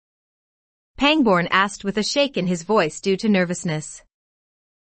 Master? Pangborn asked with a shake in his voice due to nervousness.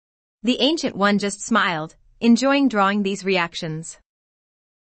 The Ancient One just smiled, enjoying drawing these reactions.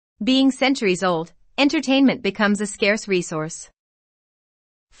 Being centuries old, entertainment becomes a scarce resource.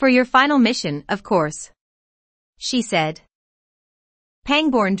 For your final mission, of course, she said.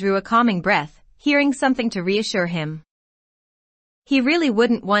 Pangborn drew a calming breath, hearing something to reassure him. He really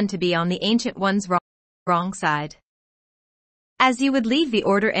wouldn't want to be on the Ancient One's wrong side. As you would leave the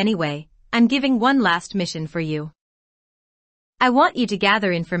order anyway, I'm giving one last mission for you. I want you to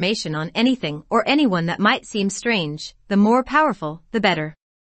gather information on anything or anyone that might seem strange. The more powerful, the better.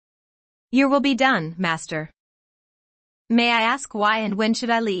 Your will be done, Master. May I ask why and when should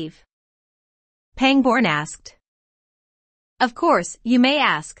I leave? Pangborn asked. Of course, you may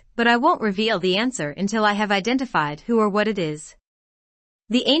ask, but I won't reveal the answer until I have identified who or what it is.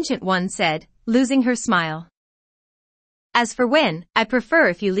 The Ancient One said, losing her smile. As for when, I prefer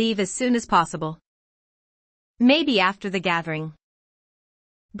if you leave as soon as possible. Maybe after the gathering.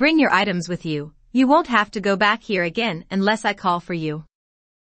 Bring your items with you. You won't have to go back here again unless I call for you.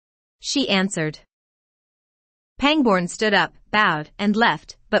 She answered. Pangborn stood up, bowed, and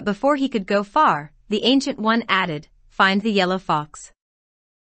left, but before he could go far, the Ancient One added, find the yellow fox.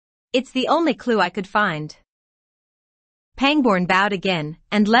 It's the only clue I could find. Pangborn bowed again,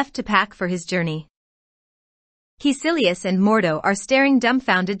 and left to pack for his journey. Caecilius and Mordo are staring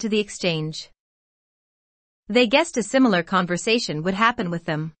dumbfounded to the exchange. They guessed a similar conversation would happen with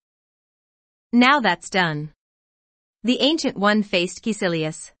them. Now that's done. The Ancient One faced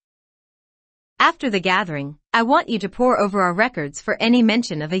Caecilius. After the gathering, I want you to pore over our records for any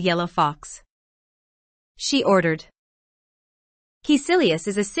mention of a yellow fox. She ordered. Caecilius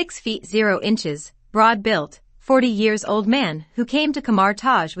is a 6 feet 0 inches, broad-built, 40-years-old man who came to Kamar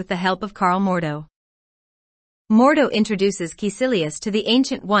Taj with the help of Karl Mordo. Mordo introduces Caecilius to the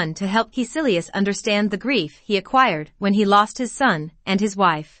Ancient One to help Caecilius understand the grief he acquired when he lost his son and his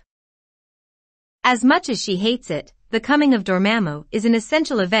wife. As much as she hates it, the coming of Dormammu is an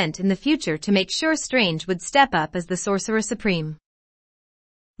essential event in the future to make sure Strange would step up as the Sorcerer Supreme.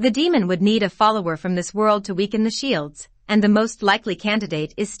 The demon would need a follower from this world to weaken the shields, and the most likely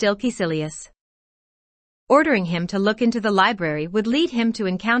candidate is still Caecilius. Ordering him to look into the library would lead him to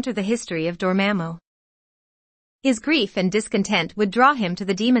encounter the history of Dormammu. His grief and discontent would draw him to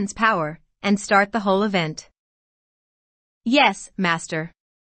the demon's power, and start the whole event. Yes, Master.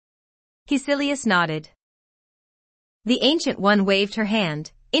 Caecilius nodded. The Ancient One waved her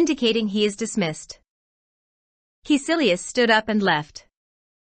hand, indicating he is dismissed. Caecilius stood up and left.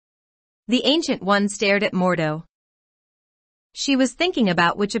 The Ancient One stared at Mordo. She was thinking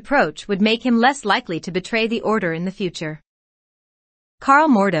about which approach would make him less likely to betray the Order in the future. Karl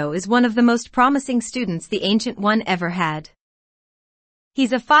Mordo is one of the most promising students the Ancient One ever had.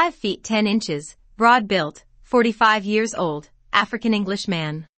 He's a 5 feet 10 inches, broad-built, 45 years old, African-English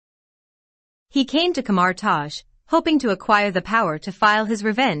man. He came to Kamar Taj, hoping to acquire the power to file his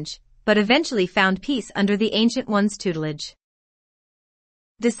revenge, but eventually found peace under the Ancient One's tutelage.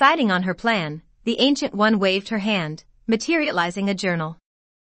 Deciding on her plan, the Ancient One waved her hand, materializing a journal.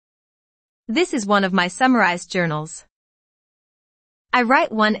 This is one of my summarized journals. I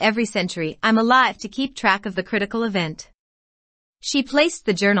write one every century I'm alive to keep track of the critical event. She placed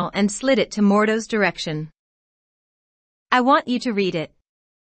the journal and slid it to Mordo's direction. I want you to read it.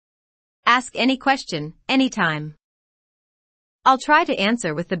 Ask any question, anytime. I'll try to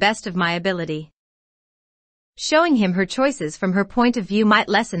answer with the best of my ability. Showing him her choices from her point of view might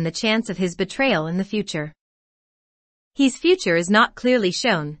lessen the chance of his betrayal in the future. His future is not clearly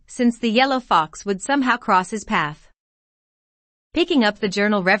shown, since the yellow fox would somehow cross his path. Picking up the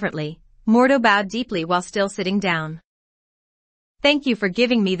journal reverently, Mordo bowed deeply while still sitting down. Thank you for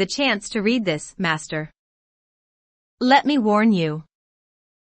giving me the chance to read this, Master. Let me warn you.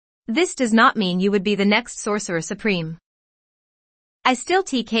 This does not mean you would be the next Sorcerer Supreme. I still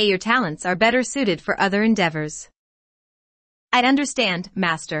think your talents are better suited for other endeavors. I understand,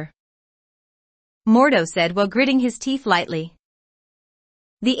 Master. Mordo said while gritting his teeth lightly.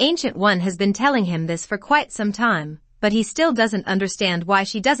 The Ancient One has been telling him this for quite some time, but he still doesn't understand why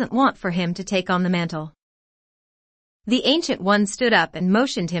she doesn't want for him to take on the mantle. The Ancient One stood up and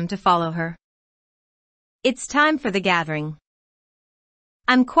motioned him to follow her. It's time for the gathering.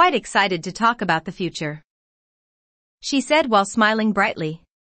 I'm quite excited to talk about the future. she said while smiling brightly.